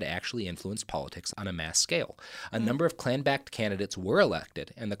or not it actually influenced politics on a mass scale. A number of Klan-backed candidates were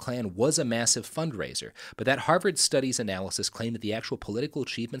elected, and the Klan was a massive fundraiser, but that Harvard Studies analysis claimed that the actual political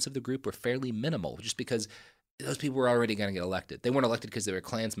achievements of the group were fairly minimal, just because those people were already going to get elected. They weren't elected because they were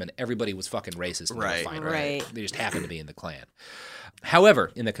Klansmen. Everybody was fucking racist. And Right. fine, Right. They just happened to be in the Klan.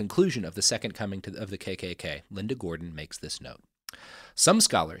 However, in the conclusion of the second coming of the KKK, Linda Gordon makes this note. Some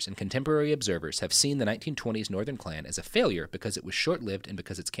scholars and contemporary observers have seen the 1920s Northern Klan as a failure because it was short-lived and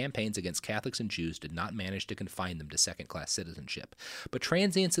because its campaigns against Catholics and Jews did not manage to confine them to second-class citizenship. But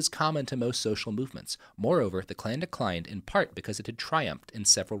transience is common to most social movements. Moreover, the Klan declined in part because it had triumphed in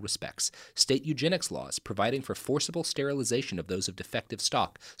several respects. State eugenics laws, providing for forcible sterilization of those of defective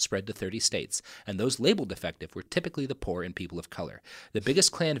stock, spread to 30 states, and those labeled defective were typically the poor and people of color. The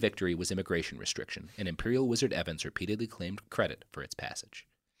biggest Klan victory was immigration restriction, and Imperial Wizard Evans repeatedly claimed credit for its passage.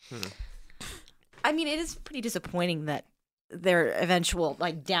 I mean, it is pretty disappointing that their eventual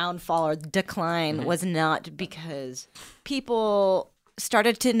downfall or decline was not because people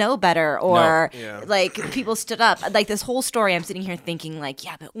started to know better or people stood up. Like this whole story, I'm sitting here thinking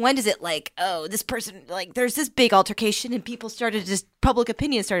but when does it this person there's this big altercation and people started public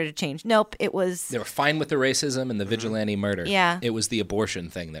opinion started to change. Nope, it was they were fine with the racism and the vigilante murder. Yeah, it was the abortion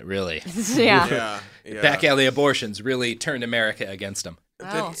thing that really yeah. back alley abortions really turned America against them.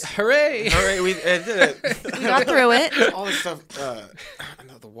 Oh. Hooray! Hooray, we did it. You got through it. All this stuff, I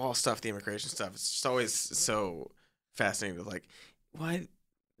know the wall stuff, the immigration stuff, it's just always so fascinating. Like, why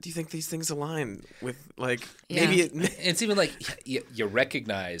do you think these things align with, like, maybe it's even like you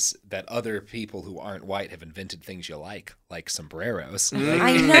recognize that other people who aren't white have invented things you like sombreros.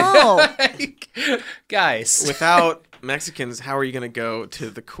 I know. Like, guys. Without Mexicans, how are you going to go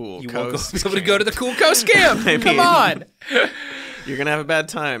to the cool coast? You won't be able to go to the cool coast camp. Come on. You're going to have a bad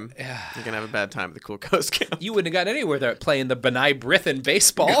time. You're going to have a bad time at the cool coast camp. You wouldn't have gotten anywhere there playing the B'nai B'rith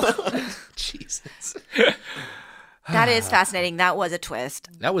baseball. Jesus. That is fascinating. That was a twist.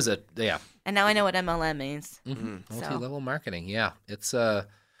 That was yeah. And now I know what MLM means. Mm-hmm. Multi-level marketing, yeah. It's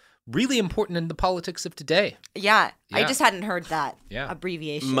really important in the politics of today. Yeah. I just hadn't heard that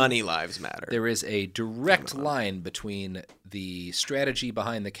abbreviation. Money lives matter. There is a direct line between the strategy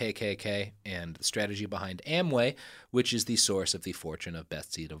behind the KKK and the strategy behind Amway, which is the source of the fortune of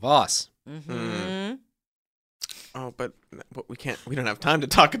Betsy DeVos. Mm-hmm. Oh, but we don't have time to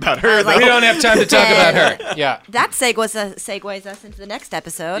talk about her. We don't have time to talk about her. Yeah. That segues us into the next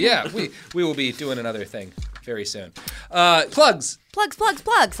episode. Yeah, we will be doing another thing very soon. Plugs. Plugs. Plug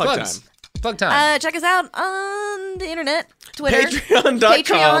time. Check us out on the internet. Twitter.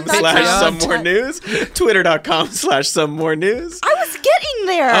 Patreon.com/somemorenews. Twitter.com/somemorenews. I was getting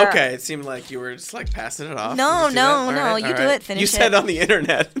there. Okay, it seemed like you were just like passing it off. No. Right, you do it. Finish it. You said on the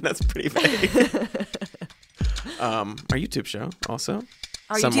internet. That's pretty vague. Our YouTube show also.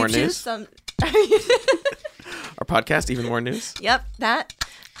 Some More News. Our podcast, Even More News. Yep, that.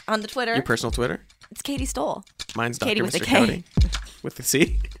 On the Twitter. Your personal Twitter. It's Katie Stoll. Mine's Katie Dr. with Mr. a K. Cody. With the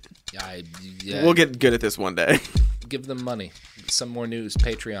C. Yeah. We'll get good at this one day. Give them money. Some More News,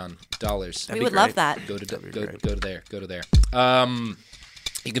 Patreon, dollars. We would love that. Go to there.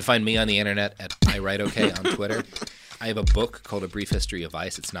 You can find me on the internet at I Write Okay on Twitter. I have a book called A Brief History of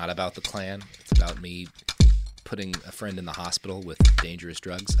Vice. It's not about the Klan. It's about me putting a friend in the hospital with dangerous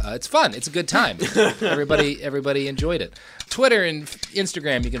drugs. It's fun. It's a good time. Everybody enjoyed it. Twitter and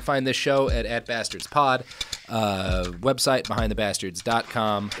Instagram, you can find this show at BastardsPod. Website,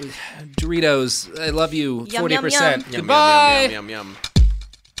 BehindTheBastards.com. Doritos, I love you. Yum, 40%. yum, yum. Goodbye. Yum.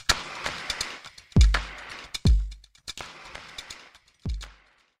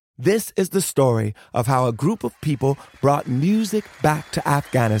 This is the story of how a group of people brought music back to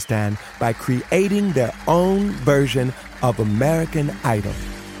Afghanistan by creating their own version of American Idol.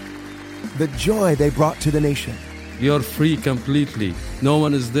 The joy they brought to the nation. You're free completely. No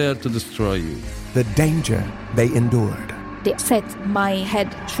one is there to destroy you. The danger they endured. They said my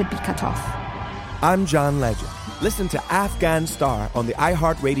head should be cut off. I'm John Legend. Listen to Afghan Star on the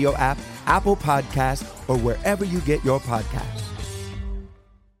iHeartRadio app, Apple Podcasts, or wherever you get your podcasts.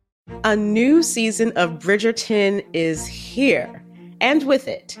 A new season of Bridgerton is here. And with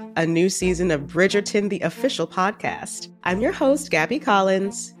it, a new season of Bridgerton, the official podcast. I'm your host, Gabby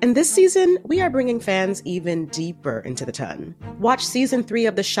Collins. And this season, we are bringing fans even deeper into the ton. Watch season 3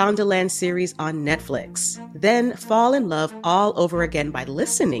 of the Shondaland series on Netflix. Then fall in love all over again by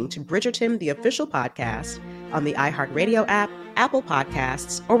listening to Bridgerton, the official podcast on the iHeartRadio app, Apple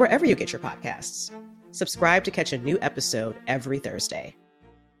Podcasts, or wherever you get your podcasts. Subscribe to catch a new episode every Thursday.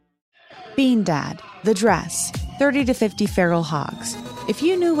 Bean Dad, The Dress, 30 to 50 Feral Hogs. If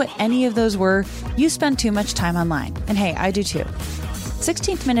you knew what any of those were, you spend too much time online. And hey, I do too.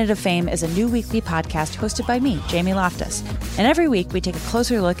 16th Minute of Fame is a new weekly podcast hosted by me, Jamie Loftus. And every week we take a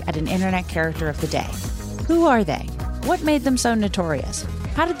closer look at an internet character of the day. Who are they? What made them so notorious?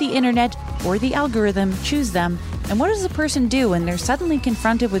 How did the internet, or the algorithm, choose them? And what does a person do when they're suddenly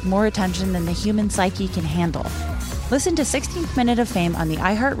confronted with more attention than the human psyche can handle? Listen to 16th Minute of Fame on the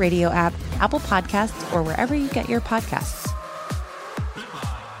iHeartRadio app, Apple Podcasts, or wherever you get your podcasts.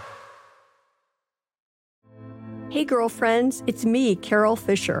 Hey girlfriends, it's me, Carol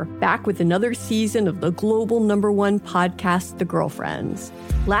Fisher, back with another season of the global #1 podcast, The Girlfriends.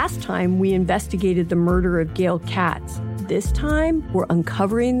 Last time, we investigated the murder of Gail Katz. This time, we're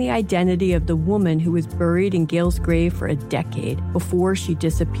uncovering the identity of the woman who was buried in Gail's grave for a decade before she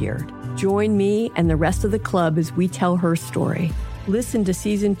disappeared. Join me and the rest of the club as we tell her story. Listen to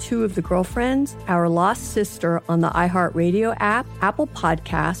Season 2 of The Girlfriends, Our Lost Sister on the iHeartRadio app, Apple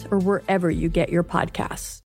Podcasts, or wherever you get your podcasts.